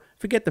 You know,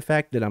 forget the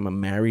fact that I'm a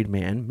married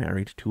man,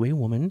 married to a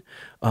woman,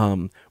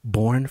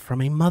 born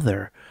from a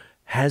mother,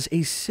 has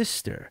a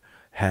sister,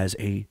 has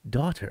a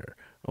daughter,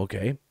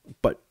 okay?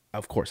 But,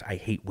 of course, I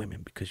hate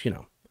women because, you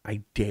know,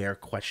 I dare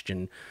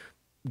question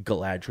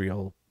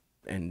Galadriel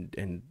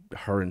and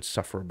her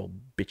insufferable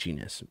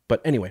bitchiness.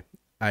 But anyway,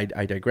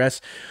 I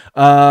digress.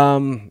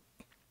 Let's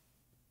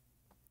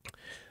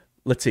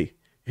see.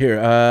 Here,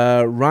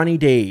 Ronnie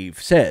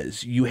Dave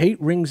says, you hate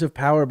Rings of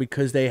Power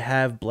because they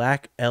have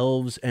black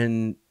elves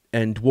and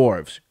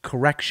dwarves.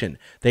 Correction.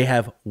 They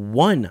have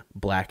one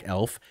black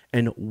elf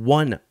and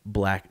one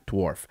black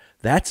dwarf.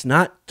 That's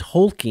not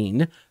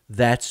Tolkien.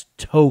 That's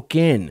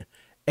Tolkien.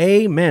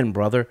 Amen,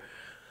 brother.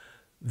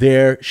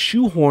 They're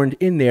shoehorned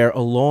in there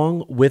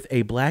along with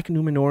a black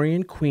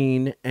Númenórean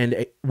queen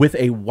and with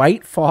a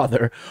white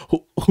father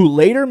who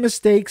later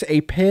mistakes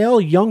a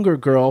pale younger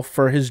girl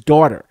for his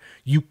daughter.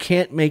 You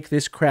can't make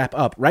this crap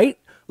up, right?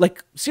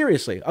 Like,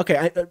 seriously. Okay,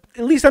 at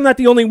least I'm not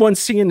the only one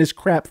seeing this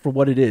crap for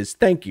what it is.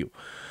 Thank you.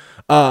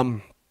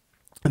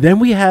 Then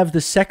we have the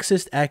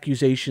sexist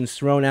accusations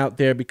thrown out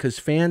there because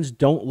fans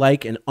don't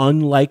like an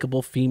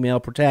unlikable female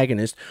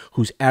protagonist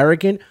who's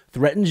arrogant,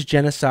 threatens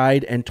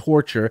genocide and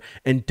torture,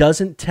 and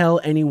doesn't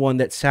tell anyone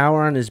that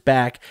Sauron is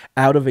back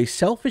out of a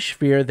selfish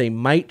fear they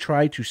might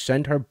try to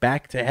send her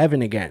back to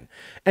heaven again.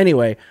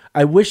 Anyway,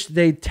 I wish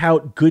they'd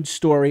tout good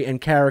story and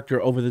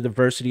character over the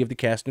diversity of the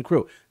cast and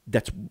crew.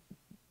 That's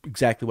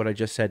exactly what I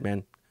just said,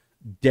 man.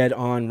 Dead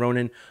on,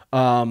 Ronan.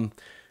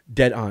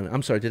 Dead on.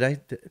 I'm sorry, did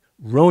I...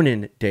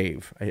 Ronan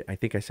Dave. I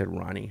think I said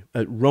Ronnie.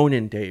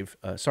 Ronan Dave.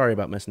 Sorry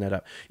about messing that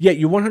up. Yeah,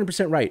 you're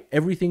 100% right.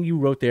 Everything you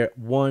wrote there,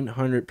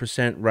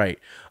 100% right.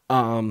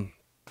 I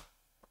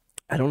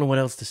don't know what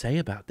else to say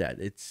about that.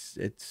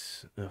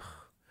 It's ugh.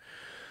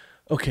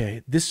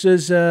 Okay, this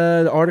is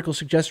the article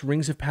suggests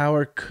Rings of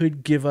Power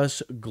could give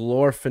us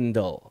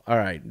Glorfindel. All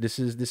right, this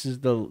is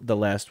the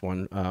last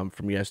one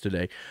from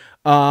yesterday,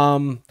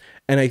 and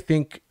I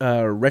think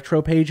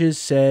Retro Pages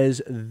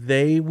says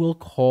they will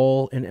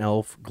call an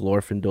elf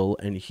Glorfindel,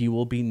 and he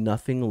will be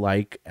nothing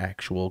like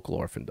actual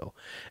Glorfindel,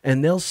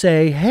 and they'll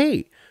say,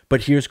 "Hey,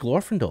 but here's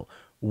Glorfindel.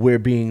 We're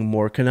being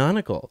more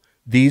canonical.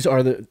 These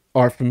are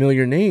our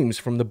familiar names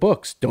from the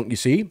books. Don't you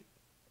see?"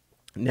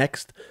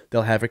 Next,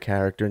 they'll have a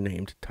character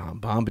named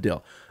Tom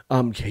Bombadil.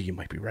 Yeah, you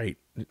might be right.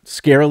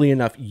 Scarily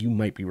enough, you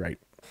might be right.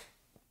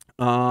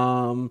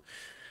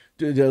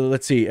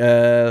 Let's see.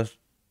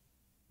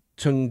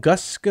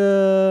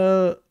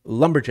 Tunguska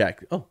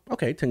Lumberjack. Oh,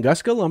 okay.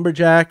 Tunguska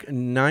Lumberjack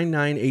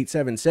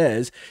 9987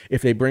 says,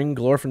 if they bring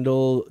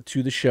Glorfindel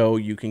to the show,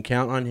 you can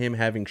count on him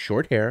having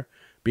short hair,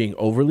 being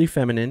overly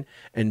feminine,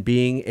 and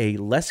being a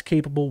less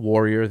capable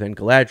warrior than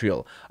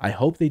Galadriel. I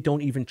hope they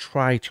don't even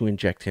try to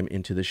inject him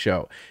into the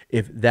show.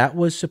 If that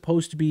was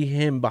supposed to be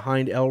him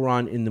behind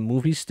Elrond in the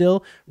movie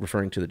still,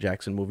 referring to the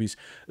Jackson movies,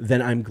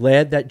 then I'm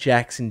glad that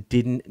Jackson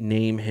didn't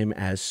name him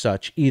as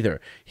such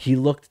either. He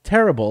looked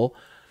terrible,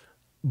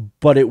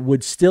 but it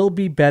would still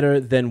be better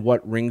than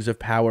what Rings of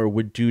Power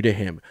would do to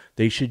him.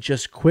 They should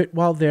just quit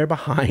while they're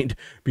behind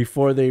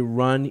before they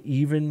ruin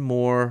even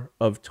more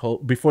of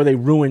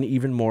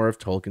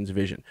Tolkien's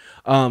vision.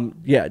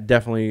 Yeah,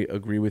 definitely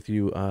agree with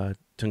you,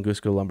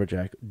 Tunguska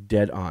Lumberjack.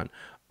 Dead on.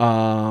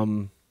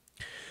 I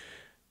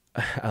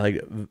like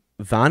it.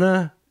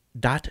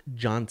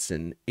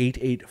 Vanna.Johnson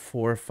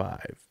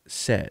 8845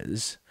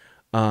 says,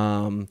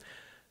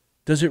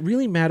 does it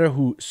really matter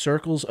who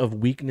Circles of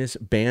Weakness,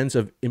 Bands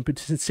of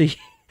Impotency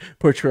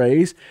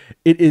portrays?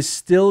 It is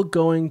still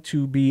going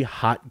to be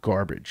hot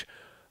garbage.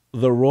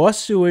 The raw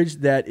sewage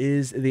that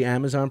is the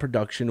Amazon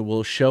production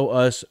will show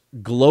us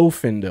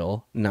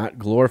Glowfindel, not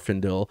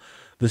Glorfindel,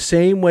 the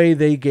same way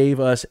they gave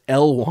us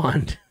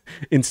Elwand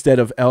instead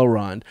of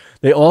Elrond.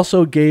 They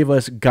also gave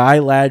us Guy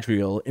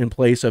Ladriel in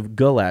place of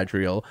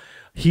Galadriel.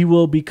 He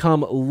will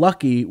become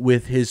lucky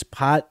with his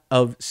pot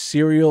of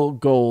cereal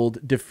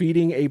gold,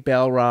 defeating a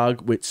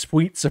Balrog with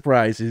sweet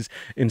surprises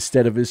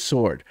instead of his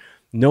sword.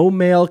 No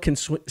male can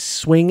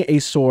swing a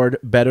sword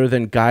better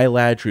than Guy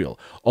Ladriel,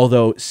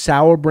 although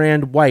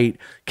Sourbrand White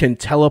can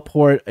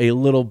teleport a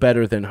little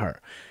better than her,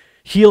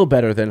 heal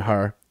better than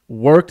her,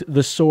 worked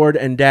the sword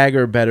and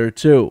dagger better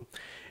too.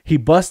 He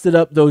busted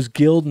up those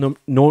guild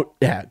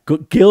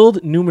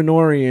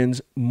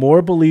Numenorians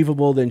more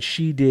believable than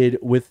she did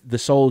with the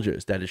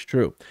soldiers. That is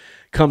true.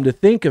 Come to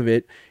think of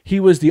it, he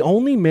was the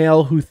only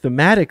male who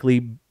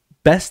thematically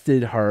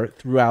bested her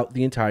throughout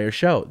the entire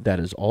show. That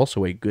is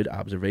also a good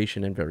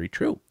observation and very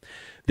true.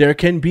 There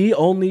can be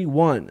only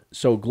one,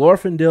 so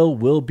Glorfindel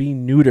will be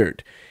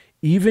neutered.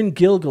 Even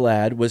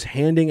Gilgalad was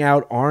handing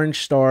out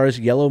orange stars,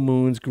 yellow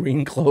moons,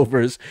 green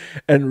clovers,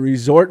 and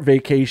resort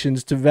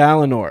vacations to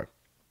Valinor.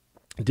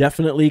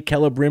 Definitely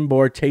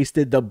Celebrimbor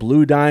tasted the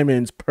blue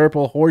diamonds,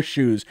 purple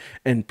horseshoes,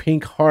 and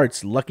pink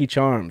hearts, lucky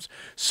charms.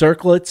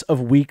 Circlets of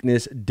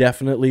weakness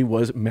definitely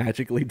was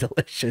magically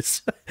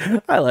delicious.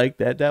 I like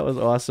that. That was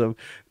awesome.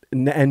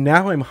 And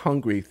now I'm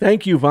hungry.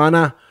 Thank you,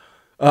 Vanna.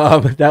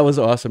 That was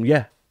awesome.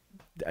 Yeah,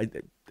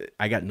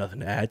 I got nothing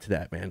to add to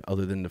that, man,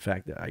 other than the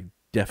fact that I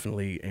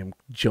definitely am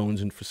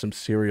jonesing for some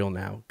cereal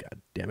now.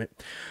 God damn it.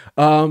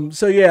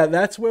 So yeah,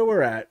 that's where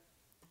we're at.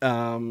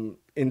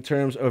 In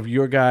terms of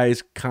your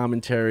guys'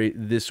 commentary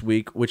this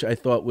week, which I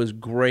thought was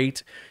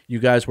great. You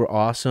guys were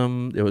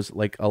awesome. There was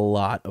like a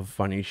lot of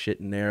funny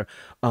shit in there.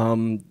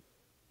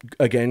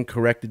 Again,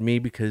 corrected me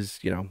because,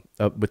 you know,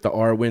 with the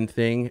Arwen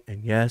thing.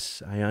 And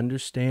yes, I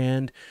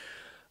understand.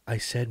 I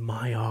said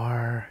my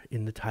R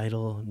in the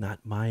title, not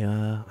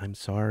Maya. I'm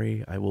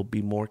sorry. I will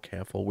be more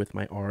careful with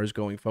my R's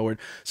going forward.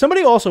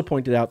 Somebody also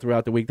pointed out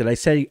throughout the week that I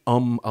say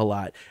a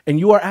lot.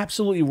 And you are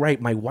absolutely right.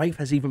 My wife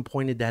has even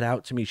pointed that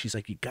out to me. She's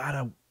like, you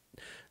gotta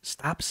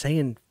stop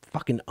saying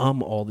fucking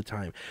all the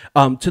time.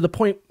 To the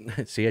point,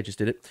 see, I just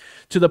did it.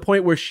 To the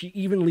point where she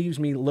even leaves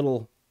me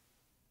little,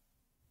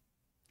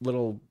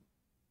 you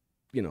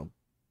know,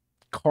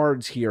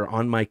 cards here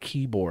on my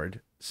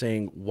keyboard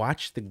saying,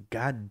 watch the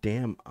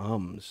goddamn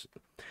ums.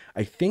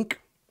 I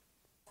think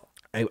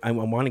I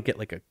want to get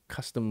like a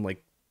custom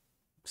like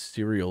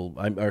cereal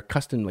or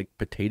custom like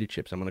potato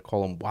chips. I'm going to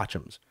call them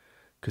Watchums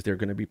because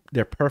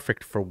they're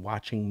perfect for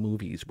watching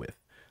movies with.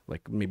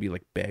 Like maybe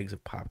like bags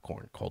of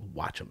popcorn called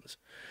Watchums.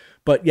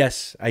 But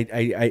yes,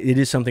 it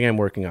is something I'm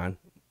working on.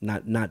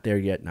 Not there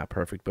yet, not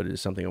perfect, but it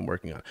is something I'm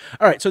working on.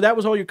 All right, so that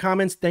was all your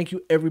comments. Thank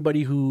you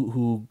everybody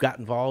who got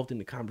involved in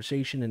the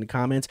conversation and the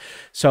comments.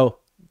 So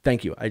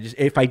thank you.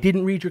 If I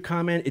didn't read your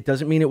comment, it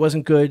doesn't mean it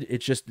wasn't good.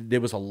 It's just there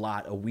was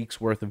a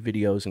week's worth of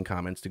videos and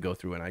comments to go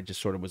through, and I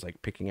just sort of was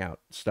like picking out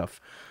stuff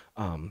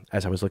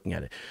as I was looking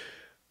at it.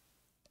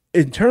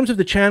 In terms of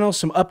the channel,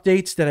 some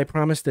updates that I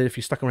promised that if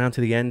you stuck around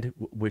to the end,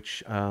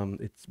 which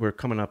we're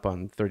coming up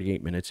on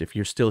 38 minutes. If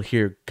you're still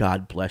here,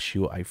 God bless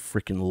you. I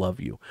freaking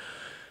love you.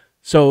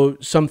 So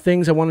some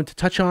things I wanted to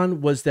touch on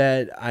was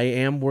that I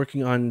am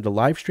working on the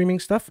live streaming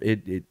stuff.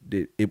 It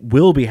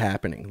will be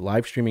happening.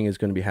 Live streaming is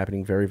going to be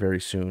happening very, very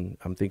soon.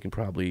 I'm thinking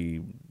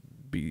probably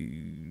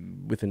be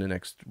within the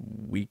next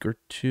week or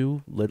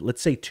two.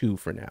 Let's say 2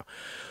 for now.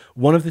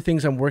 One of the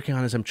things I'm working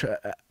on is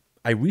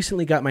I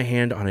recently got my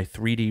hand on a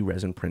 3D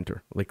resin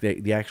printer, like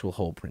the actual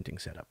hole printing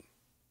setup.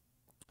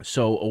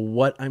 So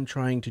what I'm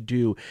trying to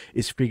do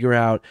is figure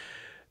out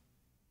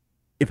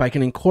if I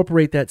can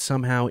incorporate that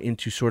somehow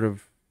into sort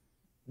of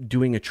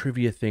doing a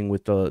trivia thing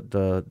with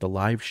the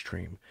live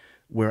stream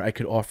where I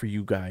could offer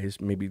you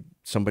guys, maybe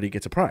somebody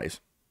gets a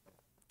prize.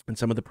 And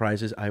some of the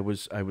prizes I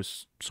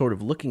was sort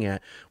of looking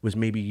at was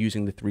maybe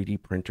using the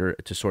 3D printer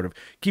to sort of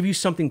give you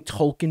something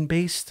Tolkien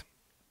based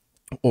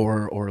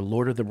or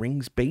Lord of the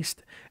Rings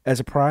based as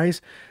a prize.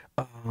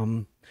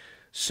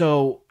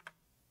 So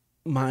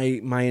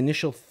my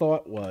initial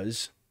thought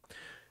was,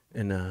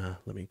 and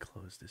let me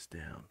close this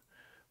down,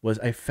 was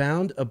I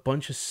found a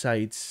bunch of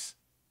sites.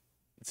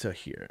 So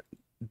here,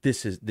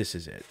 this is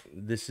it.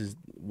 This is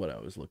what I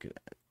was looking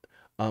at.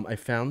 I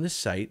found this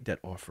site that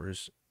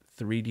offers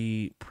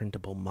 3D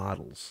printable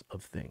models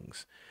of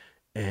things.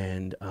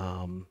 And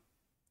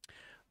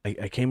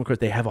I came across,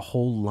 they have a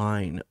whole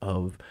line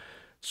of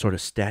sort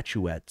of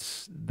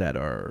statuettes that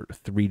are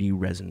 3D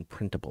resin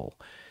printable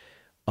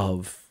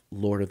of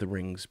Lord of the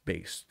Rings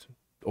based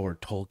or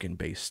Tolkien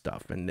based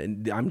stuff.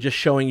 And I'm just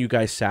showing you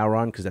guys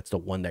Sauron because that's the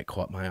one that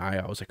caught my eye.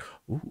 I was like,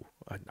 ooh,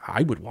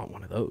 I would want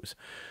one of those.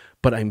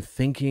 But I'm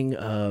thinking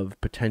of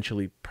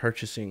potentially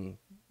purchasing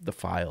the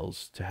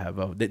files to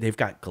have they've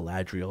got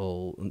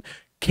Galadriel,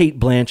 Kate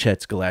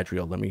Blanchett's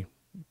Galadriel, let me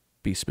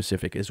be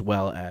specific, as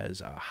well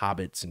as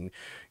Hobbits and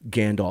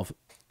Gandalf,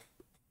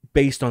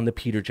 based on the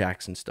Peter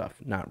Jackson stuff,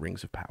 not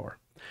Rings of Power,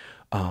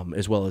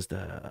 as well as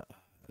the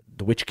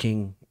Witch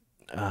King.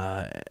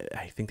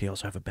 I think they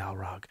also have a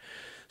Balrog.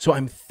 So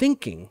I'm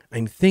thinking,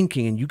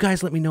 and you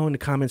guys let me know in the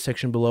comment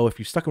section below if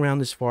you stuck around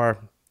this far.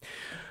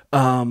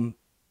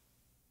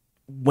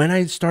 when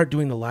I start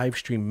doing the live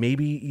stream,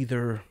 maybe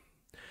either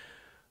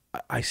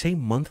I say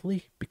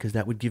monthly because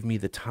that would give me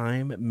the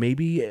time.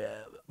 Maybe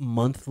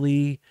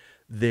monthly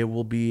there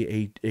will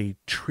be a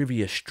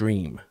trivia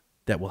stream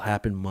that will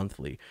happen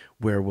monthly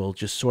where we'll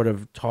just sort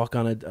of talk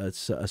on a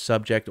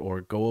subject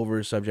or go over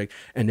a subject,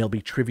 and there'll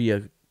be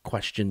trivia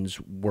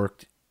questions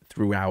worked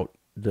throughout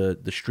the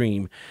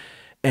stream,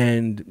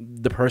 and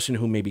the person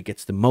who maybe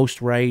gets the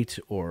most right,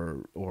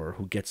 or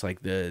who gets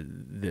like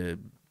the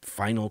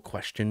final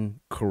question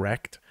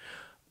correct,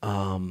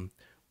 I'll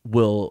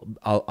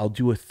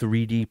do a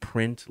 3D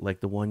print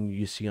like the one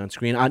you see on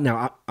screen. I'm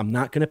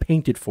not gonna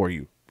paint it for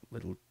you.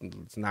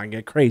 Let's not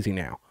get crazy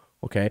now,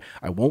 okay?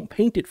 I won't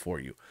paint it for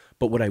you,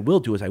 but what I will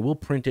do is I will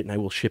print it and I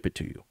will ship it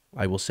to you.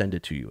 I will send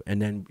it to you,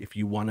 and then if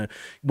you wanna,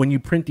 when you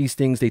print these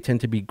things, they tend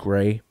to be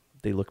gray.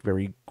 They look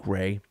very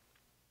gray.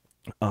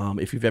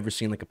 If you've ever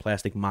seen like a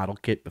plastic model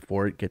kit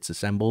before it gets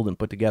assembled and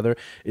put together,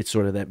 it's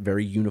sort of that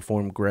very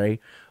uniform gray,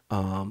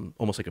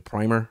 almost like a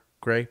primer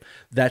gray.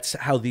 That's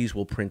how these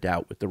will print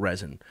out with the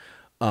resin.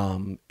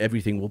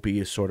 Everything will be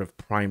a sort of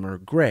primer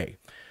gray.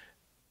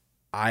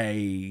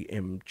 I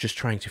am just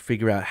trying to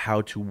figure out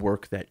how to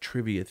work that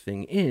trivia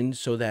thing in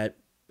so that,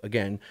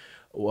 again,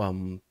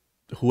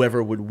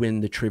 whoever would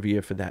win the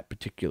trivia for that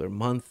particular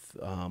month,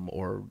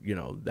 or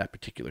that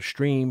particular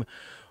stream,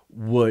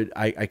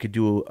 I could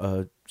do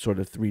a sort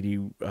of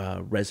 3D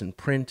resin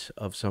print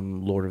of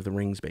some Lord of the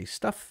Rings based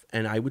stuff,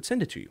 and I would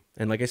send it to you.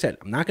 And like I said,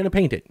 I'm not going to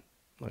paint it.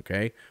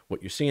 Okay,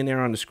 what you're seeing there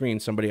on the screen,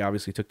 somebody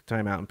obviously took the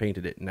time out and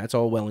painted it, and that's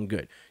all well and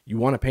good. You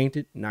want to paint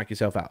it, knock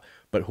yourself out.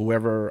 But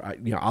whoever,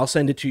 I'll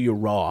send it to you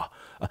raw.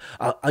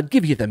 I'll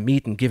give you the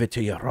meat and give it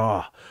to you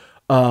raw,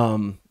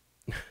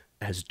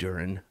 as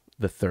Durin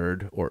the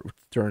Third or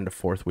Durin the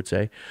Fourth would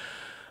say.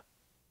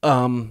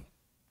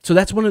 So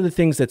that's one of the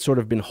things that's sort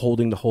of been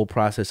holding the whole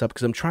process up,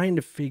 because I'm trying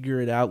to figure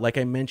it out. Like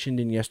I mentioned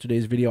in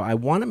yesterday's video, I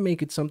want to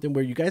make it something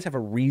where you guys have a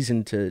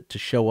reason to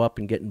show up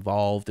and get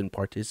involved and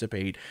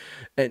participate.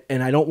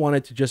 And I don't want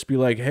it to just be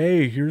like,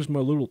 hey, here's my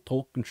little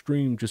Tolkien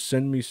stream. Just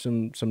send me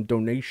some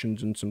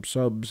donations and some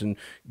subs and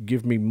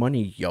give me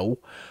money, yo.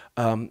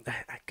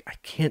 I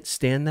can't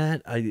stand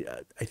that. I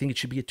think it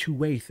should be a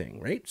two-way thing,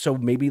 right? So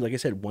maybe, like I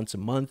said, once a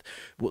month,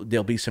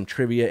 there'll be some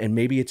trivia, and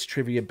maybe it's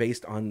trivia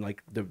based on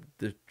like the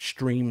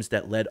streams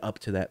that led up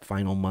to that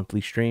final monthly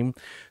stream.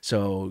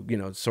 So,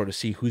 sort of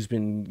see who's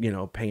been,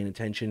 paying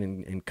attention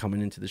and coming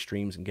into the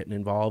streams and getting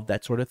involved,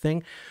 that sort of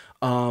thing.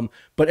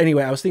 But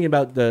anyway, I was thinking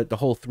about the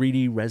whole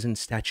 3D resin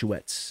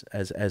statuettes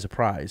as a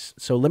prize.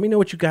 So let me know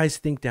what you guys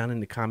think down in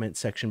the comment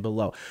section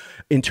below.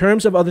 In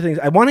terms of other things,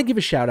 I want to give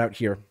a shout out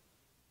here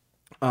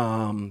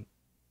to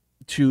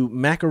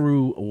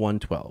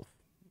Macaru112.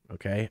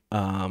 Okay.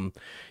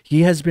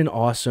 He has been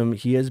awesome.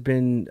 He has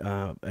been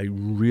a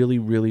really,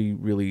 really,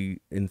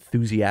 really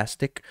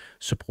enthusiastic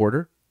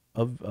supporter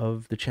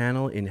of the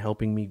channel in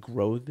helping me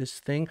grow this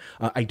thing.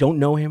 I don't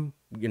know him.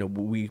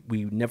 We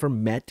never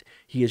met.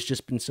 He has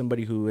just been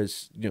somebody who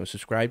has,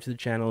 subscribed to the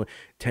channel,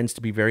 tends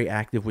to be very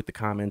active with the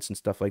comments and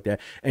stuff like that.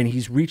 And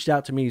he's reached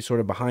out to me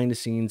sort of behind the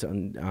scenes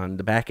on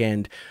the back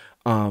end,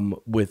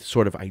 with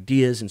sort of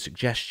ideas and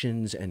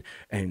suggestions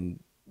and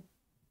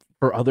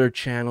for other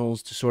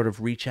channels to sort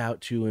of reach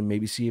out to and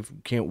maybe see if we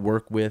can't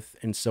work with,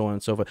 and so on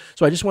and so forth.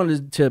 So I just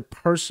wanted to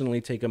personally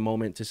take a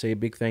moment to say a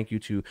big thank you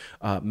to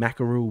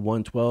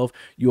Macaru112.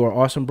 You are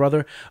awesome,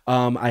 brother.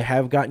 I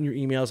have gotten your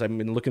emails. I've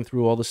been looking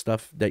through all the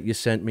stuff that you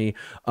sent me.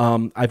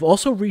 I've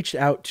also reached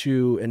out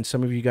to, and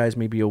some of you guys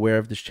may be aware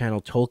of this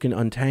channel, Tolkien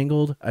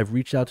Untangled. I've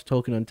reached out to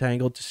Tolkien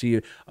Untangled to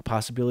see a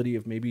possibility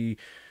of maybe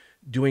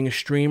doing a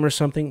stream or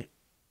something.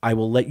 I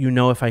will let you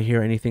know if I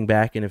hear anything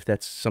back and if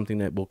that's something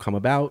that will come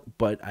about,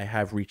 but I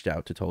have reached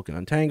out to Tolkien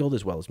Untangled,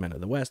 as well as Men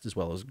of the West, as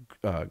well as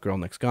Girl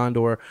Next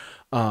Gondor.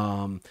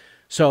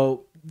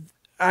 So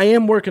I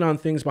am working on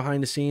things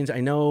behind the scenes.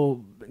 I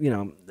know,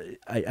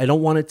 I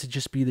don't want it to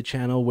just be the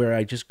channel where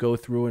I just go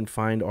through and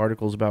find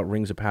articles about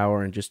Rings of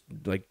Power and just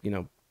like,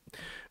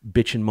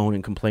 bitch and moan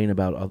and complain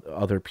about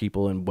other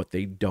people and what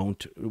they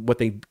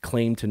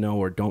claim to know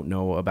or don't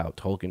know about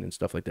Tolkien and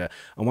stuff like that.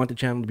 I want the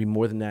channel to be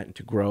more than that and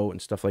to grow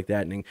and stuff like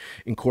that, and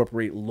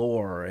incorporate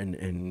lore and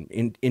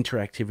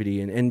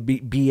interactivity and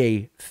be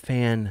a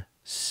fan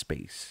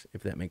space,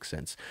 if that makes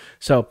sense.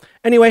 So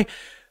anyway,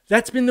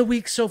 that's been the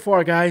week so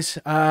far, guys.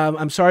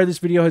 I'm sorry this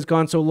video has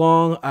gone so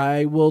long.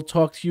 I will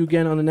talk to you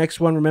again on the next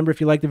one. Remember, if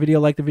you like the video,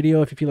 like the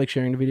video. If you feel like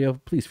sharing the video,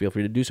 please feel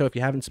free to do so. If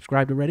you haven't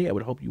subscribed already, I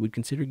would hope you would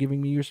consider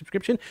giving me your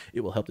subscription.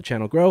 It will help the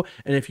channel grow.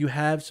 And if you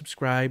have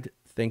subscribed,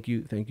 thank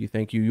you, thank you,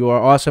 thank you. You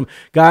are awesome.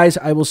 Guys,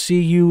 I will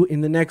see you in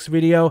the next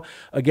video.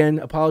 Again,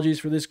 apologies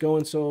for this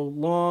going so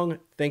long.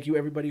 Thank you,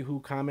 everybody who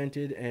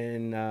commented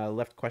and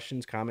left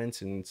questions,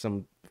 comments, and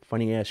some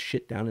funny-ass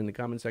shit down in the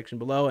comment section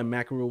below. And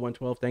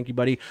Macaru112, thank you,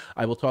 buddy.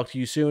 I will talk to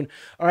you soon.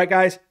 All right,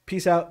 guys,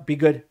 peace out. Be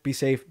good, be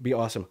safe, be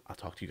awesome. I'll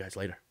talk to you guys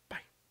later.